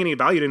not bringing any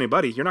value to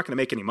anybody, you're not going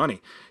to make any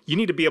money. You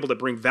need to be able to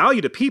bring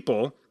value to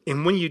people,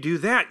 and when you do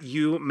that,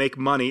 you make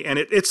money. And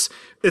it's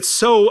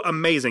so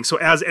amazing. So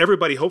as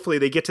everybody, hopefully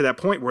they get to that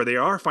point where they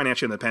are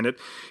financially independent,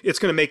 it's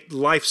going to make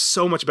life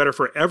so much better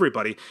for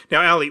everybody.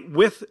 Now, Allie,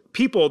 with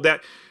people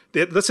that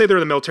let's say they're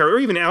in the military or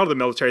even out of the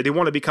military, they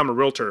want to become a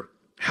realtor.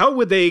 How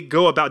would they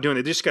go about doing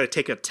it? They just got to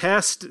take a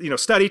test,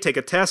 take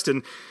a test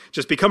and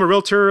just become a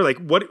realtor. Like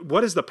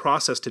what is the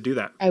process to do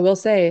that? I will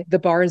say the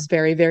bar is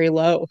very, very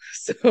low.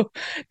 So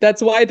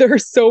that's why there are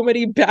so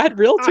many bad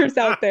realtors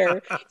out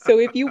there. So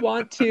if you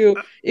want to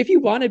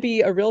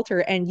be a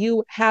realtor and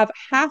you have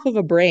half of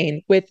a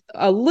brain with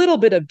a little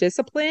bit of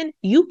discipline,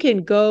 you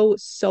can go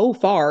so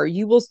far.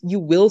 You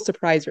will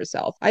surprise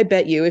yourself. I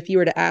bet you if you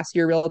were to ask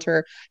your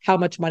realtor how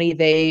much money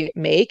they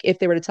make, if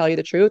they were to tell you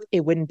the truth,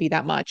 it wouldn't be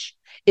that much.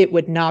 It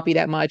would not be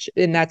that much.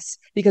 And that's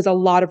because a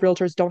lot of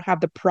realtors don't have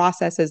the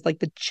processes, like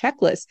the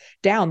checklist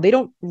down. They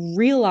don't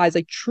realize,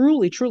 like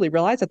truly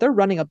realize that they're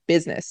running a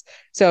business.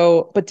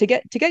 So, but to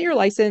get your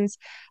license,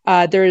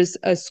 there's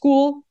a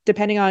school,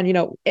 depending on,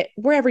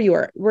 wherever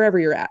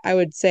you're at. I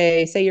would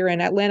say you're in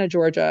Atlanta,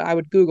 Georgia. I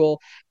would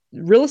Google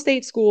real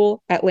estate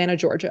school, Atlanta,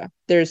 Georgia.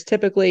 There's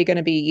typically going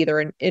to be either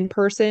an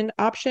in-person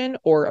option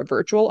or a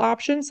virtual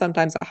option,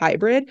 sometimes a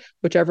hybrid,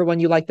 whichever one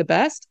you like the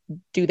best.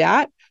 Do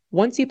that.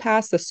 Once you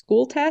pass the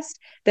school test,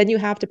 then you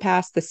have to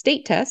pass the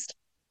state test,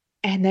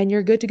 and then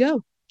you're good to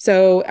go.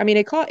 So, I mean,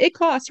 it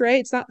costs,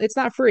 right? It's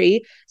not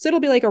free. So it'll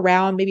be like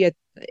around maybe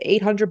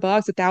 $800,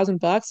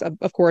 $1,000.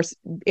 Of course,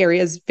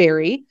 areas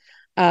vary.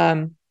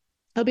 It'll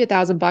be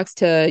 $1,000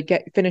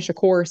 to finish a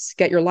course,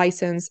 get your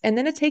license, and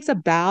then it takes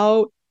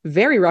about,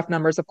 very rough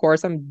numbers, of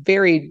course. I'm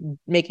very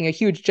making a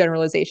huge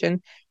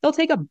generalization. They'll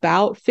take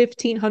about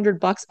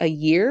 $1,500 a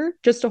year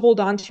just to hold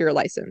on to your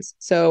license.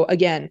 So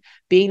again,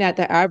 being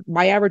that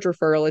my average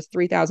referral is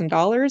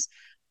 $3,000,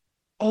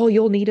 all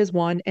you'll need is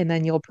one, and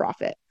then you'll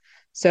profit.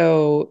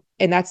 So,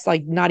 and that's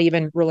like not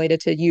even related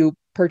to you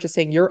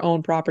purchasing your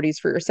own properties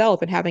for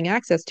yourself and having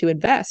access to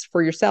invest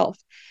for yourself.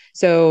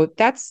 So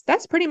that's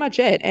pretty much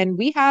it. And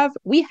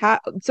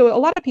so a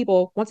lot of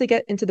people, once they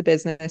get into the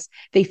business,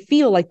 they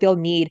feel like they'll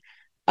need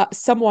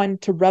someone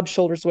to rub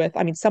shoulders with.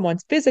 I mean,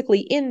 someone's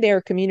physically in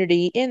their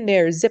community, in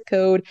their zip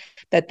code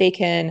that they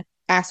can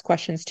ask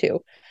questions to.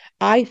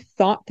 I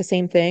thought the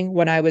same thing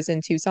when I was in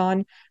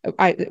Tucson.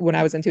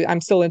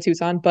 I'm still in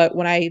Tucson, but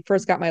when I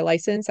first got my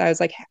license, I was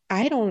like,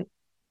 I don't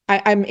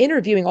I'm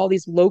interviewing all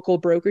these local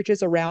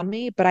brokerages around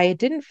me, but I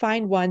didn't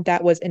find one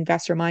that was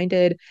investor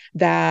minded,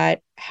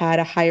 that had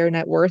a higher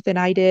net worth than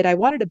I did. I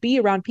wanted to be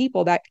around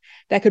people that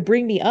could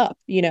bring me up,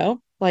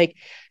 like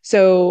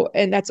so.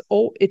 And that's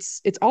all.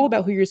 It's all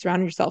about who you're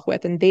surrounding yourself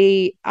with. And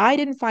I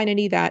didn't find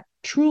any that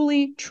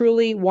truly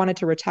wanted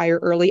to retire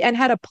early and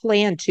had a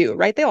plan too,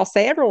 right? They all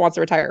say everyone wants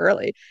to retire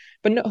early,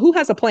 but no, who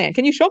has a plan?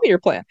 Can you show me your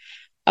plan?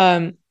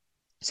 Um,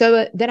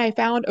 so then I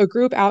found a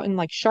group out in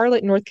like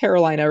Charlotte, North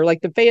Carolina, or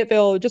like the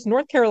Fayetteville, just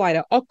North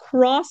Carolina,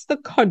 across the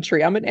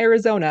country. I'm in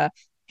Arizona.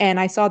 And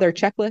I saw their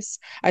checklists,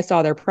 I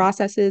saw their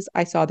processes,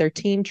 I saw their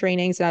team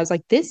trainings, and I was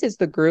like, this is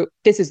the group,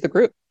 this is the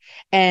group.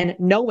 And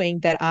knowing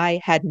that I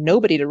had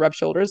nobody to rub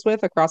shoulders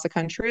with across the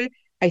country,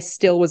 I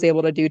still was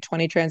able to do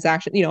 20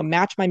 transactions,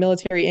 match my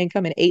military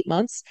income in 8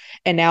 months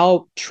and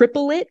now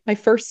triple it my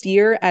first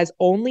year as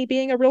only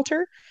being a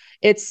realtor.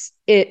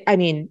 I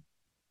mean,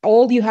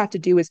 all you have to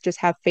do is just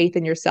have faith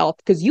in yourself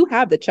because you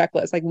have the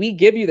checklist. Like we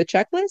give you the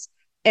checklist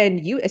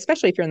and you,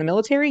 especially if you're in the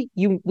military,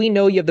 we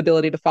know you have the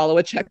ability to follow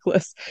a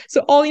checklist.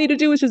 So all you need to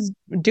do is just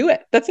do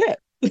it. That's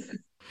it.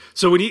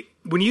 So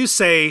when you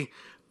say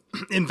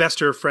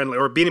investor friendly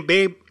or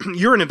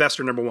you're an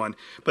investor, number one,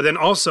 but then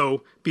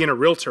also being a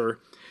realtor,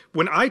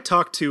 when I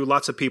talk to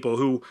lots of people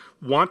who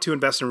want to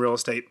invest in real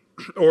estate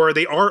or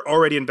they are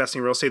already investing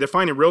in real estate, they're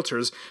finding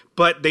realtors,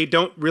 but they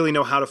don't really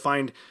know how to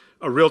find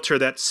a realtor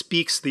that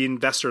speaks the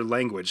investor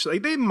language.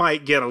 Like they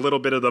might get a little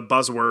bit of the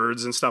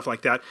buzzwords and stuff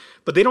like that,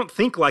 but they don't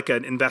think like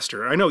an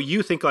investor. I know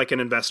you think like an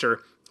investor.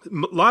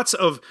 Lots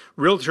of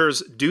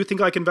realtors do think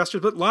like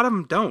investors, but a lot of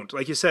them don't.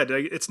 Like you said,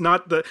 it's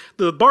not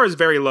the bar is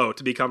very low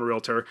to become a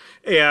realtor.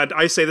 And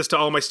I say this to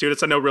all my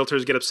students. I know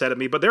realtors get upset at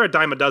me, but they're a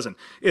dime a dozen.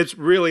 It's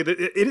really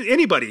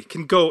anybody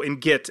can go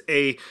and get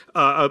a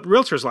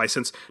realtor's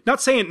license.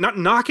 Not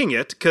knocking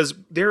it, because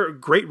there are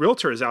great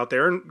realtors out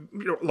there and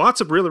lots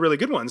of really, really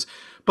good ones,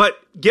 but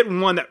getting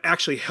one that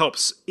actually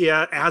helps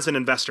as an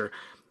investor.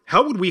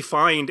 How would we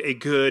find a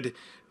good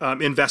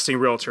investing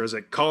realtor? Is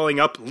it calling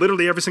up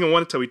literally every single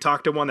one until we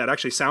talk to one that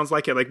actually sounds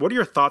like it? Like, what are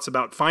your thoughts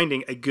about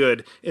finding a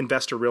good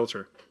investor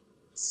realtor?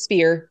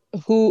 Sphere,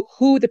 who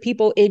the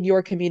people in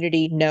your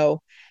community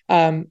know.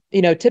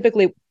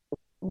 Typically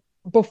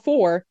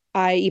before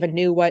I even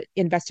knew what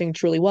investing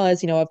truly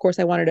was, of course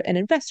I wanted an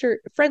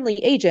investor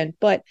friendly agent,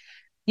 but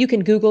you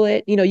can Google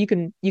it. You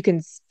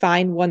can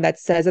find one that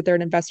says that they're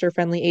an investor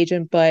friendly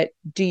agent, but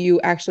do you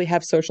actually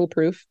have social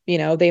proof?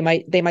 They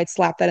might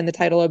slap that in the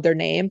title of their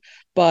name,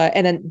 but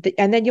and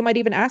then you might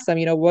even ask them,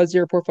 what does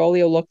your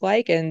portfolio look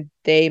like? And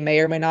they may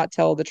or may not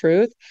tell the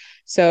truth.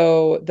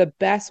 So the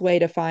best way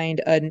to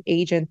find an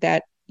agent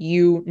that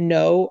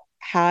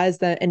has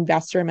the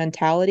investor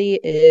mentality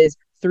is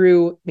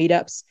through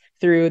meetups,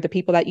 through the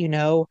people that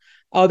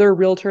other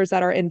realtors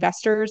that are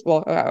investors.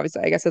 Well,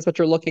 I guess that's what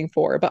you're looking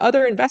for. But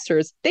other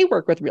investors, they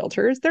work with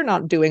realtors. They're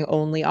not doing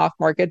only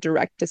off-market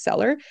direct to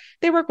seller.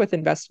 They work with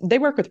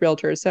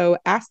realtors. So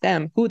ask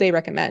them who they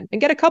recommend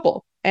and get a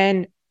couple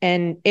and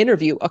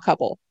interview a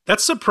couple.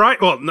 That's surprising.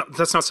 Well, no,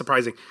 that's not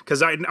surprising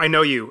because I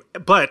know you.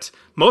 But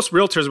most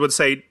realtors would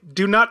say,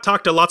 do not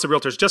talk to lots of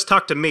realtors. Just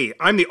talk to me.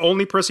 I'm the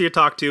only person you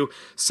talk to.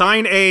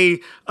 Sign a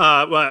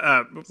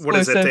what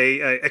is it?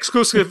 A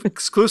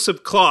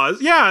exclusive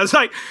clause. Yeah, it's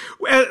like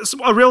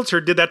a realtor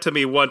did that to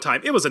me one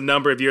time. It was a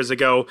number of years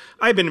ago.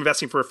 I've been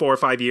investing for 4 or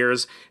 5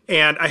 years,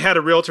 and I had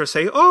a realtor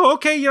say, "Oh,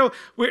 okay,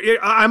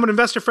 I'm an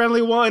investor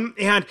friendly one,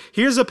 and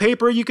here's a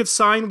paper you could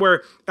sign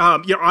where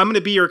I'm going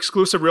to be your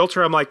exclusive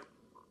realtor." I'm like,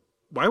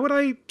 why would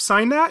I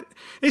sign that?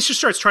 And she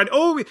starts trying,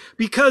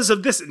 because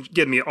of this,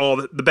 give me all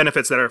the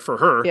benefits that are for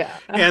her. Yeah.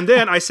 And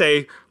then I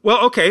say, well,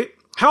 okay,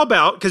 how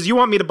about, because you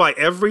want me to buy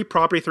every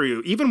property through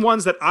you, even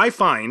ones that I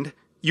find,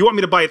 you want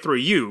me to buy it through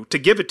you, to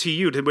give it to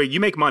you, to where you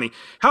make money.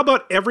 How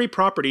about every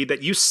property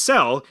that you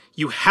sell,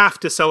 you have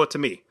to sell it to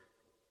me?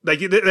 Like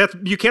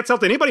you can't sell it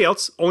to anybody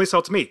else, only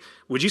sell it to me.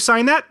 Would you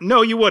sign that?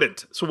 No, you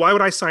wouldn't. So why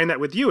would I sign that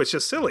with you? It's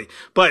just silly.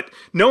 But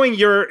knowing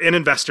you're an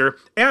investor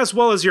as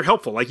well as you're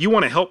helpful, like you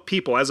want to help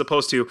people as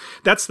opposed to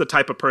that's the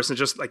type of person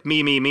just like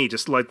me,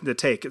 just like to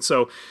take. And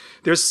so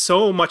there's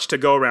so much to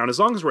go around. As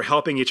long as we're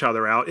helping each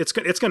other out, it's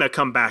going to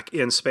come back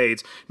in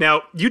spades.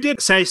 Now, you did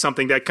say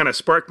something that kind of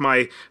sparked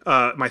my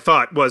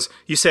thought was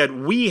you said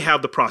we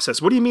have the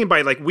process. What do you mean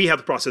by like we have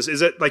the process?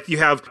 Is it like you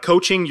have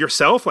coaching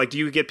yourself? Like do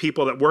you get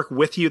people that work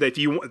with you that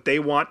if they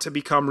want to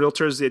become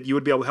realtors that you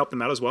would be able to help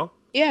them out as well?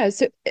 Yeah,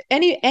 so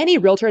any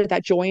realtor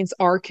that joins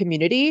our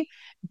community,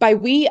 by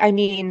we I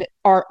mean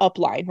our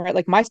upline, right?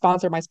 Like my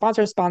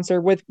sponsor's sponsor,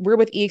 we're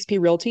with eXp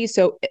Realty.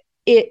 So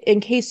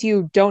in case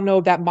you don't know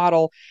that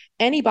model,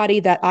 anybody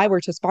that I were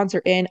to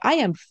sponsor in, I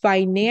am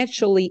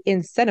financially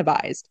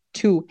incentivized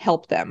to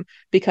help them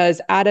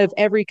because out of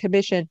every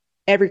commission,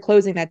 every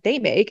closing that they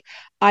make,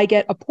 I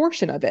get a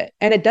portion of it,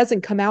 and it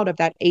doesn't come out of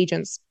that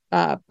agent's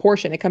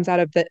portion. It comes out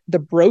of the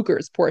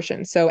broker's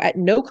portion. So at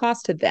no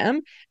cost to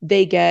them,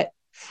 they get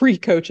free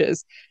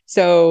coaches.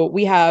 So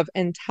we have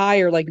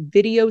entire like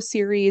video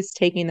series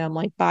taking them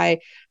like by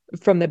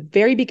from the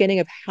very beginning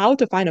of how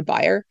to find a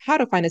buyer, how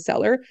to find a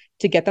seller,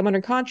 to get them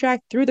under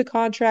contract, through the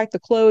contract, the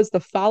close, the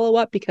follow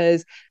up,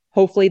 because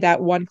hopefully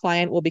that one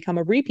client will become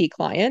a repeat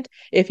client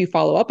if you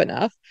follow up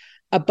enough.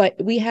 But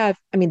we have,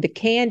 I mean, the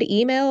canned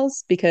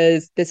emails,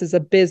 because this is a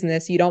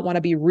business. You don't want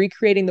to be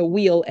recreating the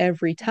wheel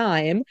every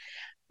time.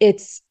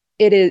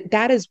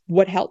 That is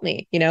what helped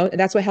me,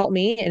 that's what helped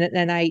me.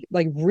 And I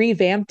like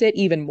revamped it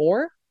even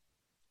more.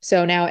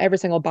 So now every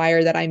single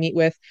buyer that I meet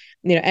with,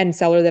 and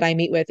seller that I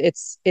meet with,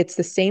 it's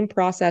the same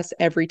process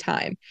every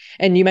time.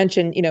 And you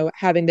mentioned,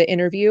 having the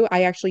interview.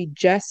 I actually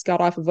just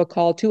got off of a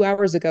call 2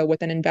 hours ago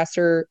with an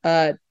investor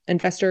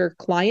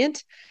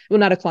client. Well,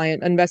 not a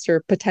client,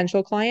 investor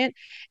potential client.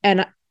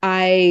 And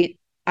I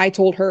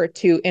told her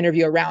to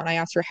interview around. I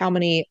asked her, how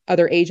many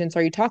other agents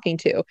are you talking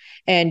to?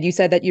 And you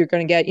said that you're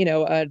going to get,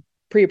 a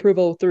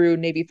pre-approval through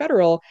Navy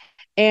Federal,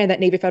 and that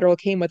Navy Federal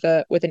came with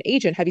an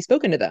agent. Have you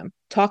spoken to them?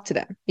 Talk to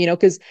them,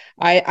 because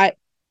I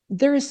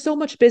there is so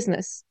much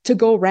business to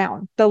go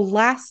around. The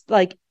last,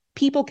 like,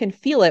 people can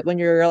feel it when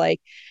you're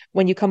like,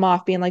 when you come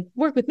off being like,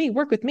 work with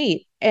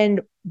me.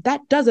 And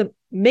that doesn't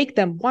make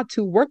them want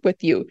to work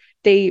with you.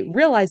 They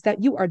realize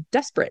that you are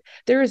desperate.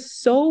 There is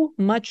so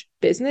much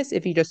business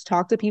if you just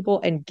talk to people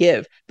and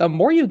give. The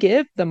more you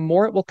give, the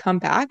more it will come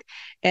back.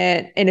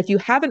 And if you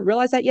haven't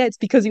realized that yet, it's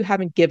because you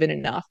haven't given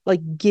enough.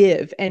 Like,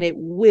 give and it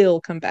will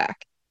come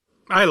back.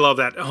 I love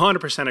that.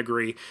 100%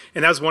 agree.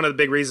 And that's one of the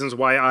big reasons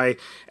why I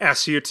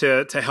asked you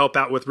to help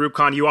out with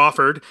RubeCon. You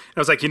offered. And I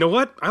was like, you know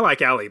what? I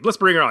like Allie. Let's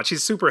bring her on.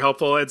 She's super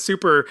helpful and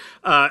super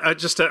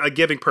just a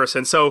giving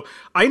person. So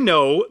I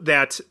know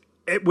that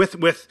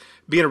with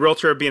being a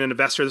realtor, being an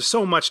investor, there's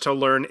so much to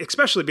learn,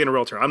 especially being a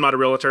realtor. I'm not a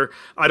realtor.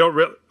 I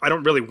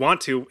don't really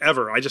want to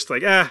ever. I just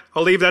like,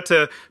 I'll leave that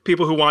to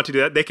people who want to do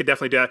that. They could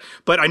definitely do that.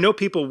 But I know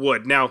people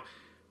would. Now,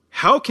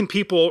 how can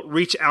people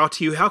reach out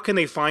to you? How can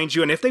they find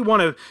you? And if they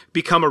want to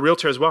become a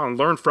realtor as well and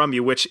learn from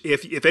you, which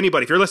if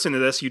you're listening to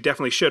this, you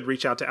definitely should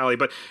reach out to Allie.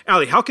 But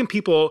Allie, how can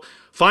people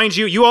find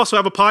you? You also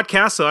have a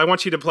podcast, so I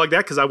want you to plug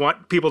that because I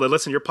want people to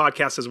listen to your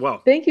podcast as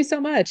well. Thank you so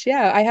much.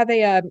 Yeah, I have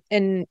an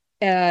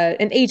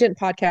agent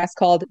podcast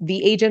called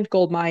The Agent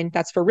Goldmine.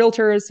 That's for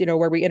realtors,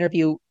 where we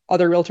interview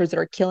other realtors that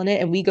are killing it,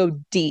 and we go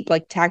deep,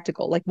 like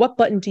tactical, like what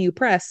button do you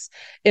press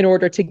in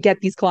order to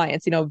get these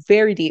clients,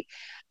 very deep.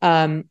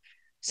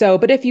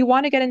 But if you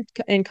want to get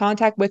in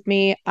contact with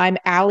me, I'm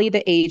Allie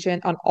the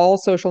Agent on all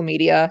social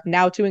media,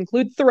 now to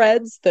include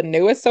Threads, the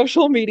newest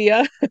social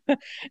media.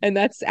 And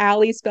that's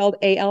Allie spelled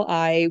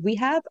ALI. We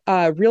have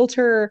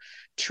realtor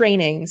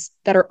trainings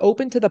that are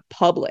open to the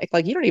public.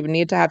 Like, you don't even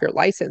need to have your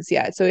license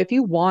yet. So if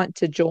you want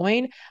to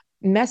join,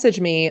 message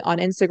me on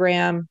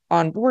Instagram,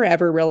 on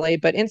wherever really,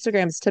 but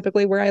Instagram is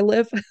typically where I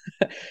live.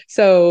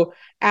 So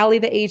Allie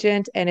the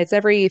Agent, and it's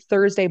every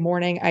Thursday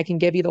morning. I can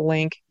give you the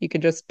link. You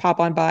can just pop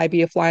on by,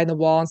 be a fly on the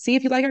wall, and see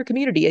if you like our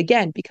community.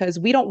 Again, because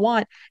we don't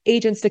want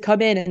agents to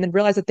come in and then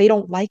realize that they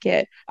don't like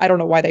it. I don't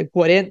know why they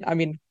wouldn't. I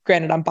mean,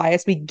 granted, I'm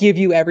biased. We give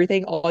you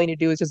everything. All you need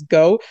to do is just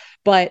go.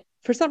 But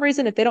for some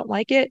reason, if they don't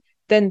like it,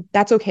 then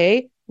that's okay.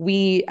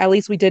 At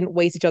least we didn't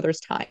waste each other's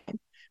time.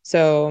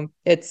 So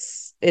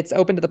it's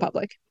open to the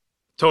public.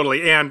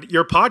 Totally. And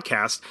your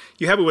podcast,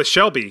 you have it with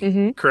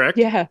Shelby, correct?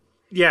 Yeah.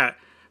 Yeah.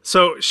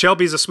 So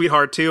Shelby's a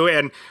sweetheart too,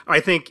 and I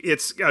think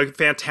it's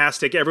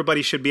fantastic.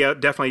 Everybody should be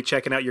definitely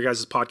checking out your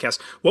guys'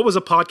 podcast. What was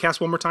the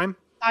podcast one more time?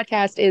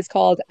 Podcast is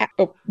called, I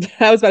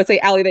was about to say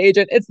Allie the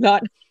Agent. It's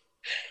not.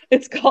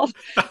 It's called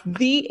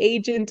The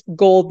Agent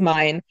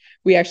Goldmine.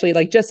 We actually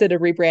just did a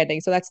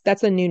rebranding. So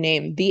that's a new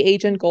name, The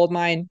Agent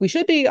Goldmine. We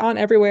should be on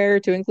everywhere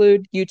to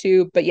include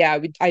YouTube. But yeah,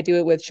 I do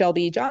it with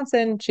Shelby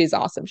Johnson. She's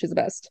awesome. She's the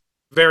best.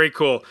 Very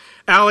cool.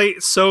 Allie,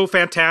 so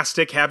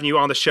fantastic having you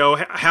on the show.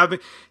 Having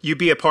you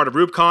be a part of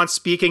RubeCon,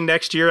 speaking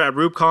next year at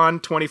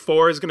RubeCon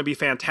 24 is going to be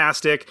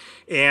fantastic.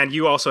 And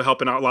you also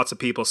helping out lots of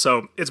people.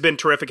 So it's been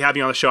terrific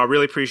having you on the show. I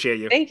really appreciate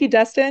you. Thank you,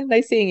 Dustin.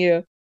 Nice seeing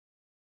you.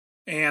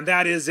 And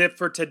that is it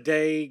for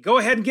today. Go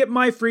ahead and get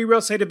my free real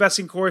estate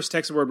investing course.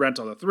 Text the word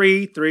rental to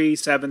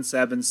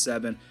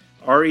 33777.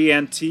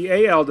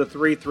 RENTAL to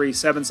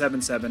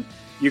 33777.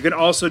 You can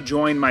also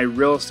join my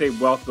Real Estate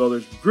Wealth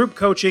Builders group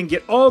coaching.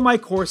 Get all my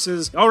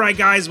courses. All right,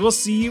 guys, we'll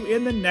see you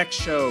in the next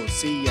show.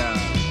 See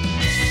ya.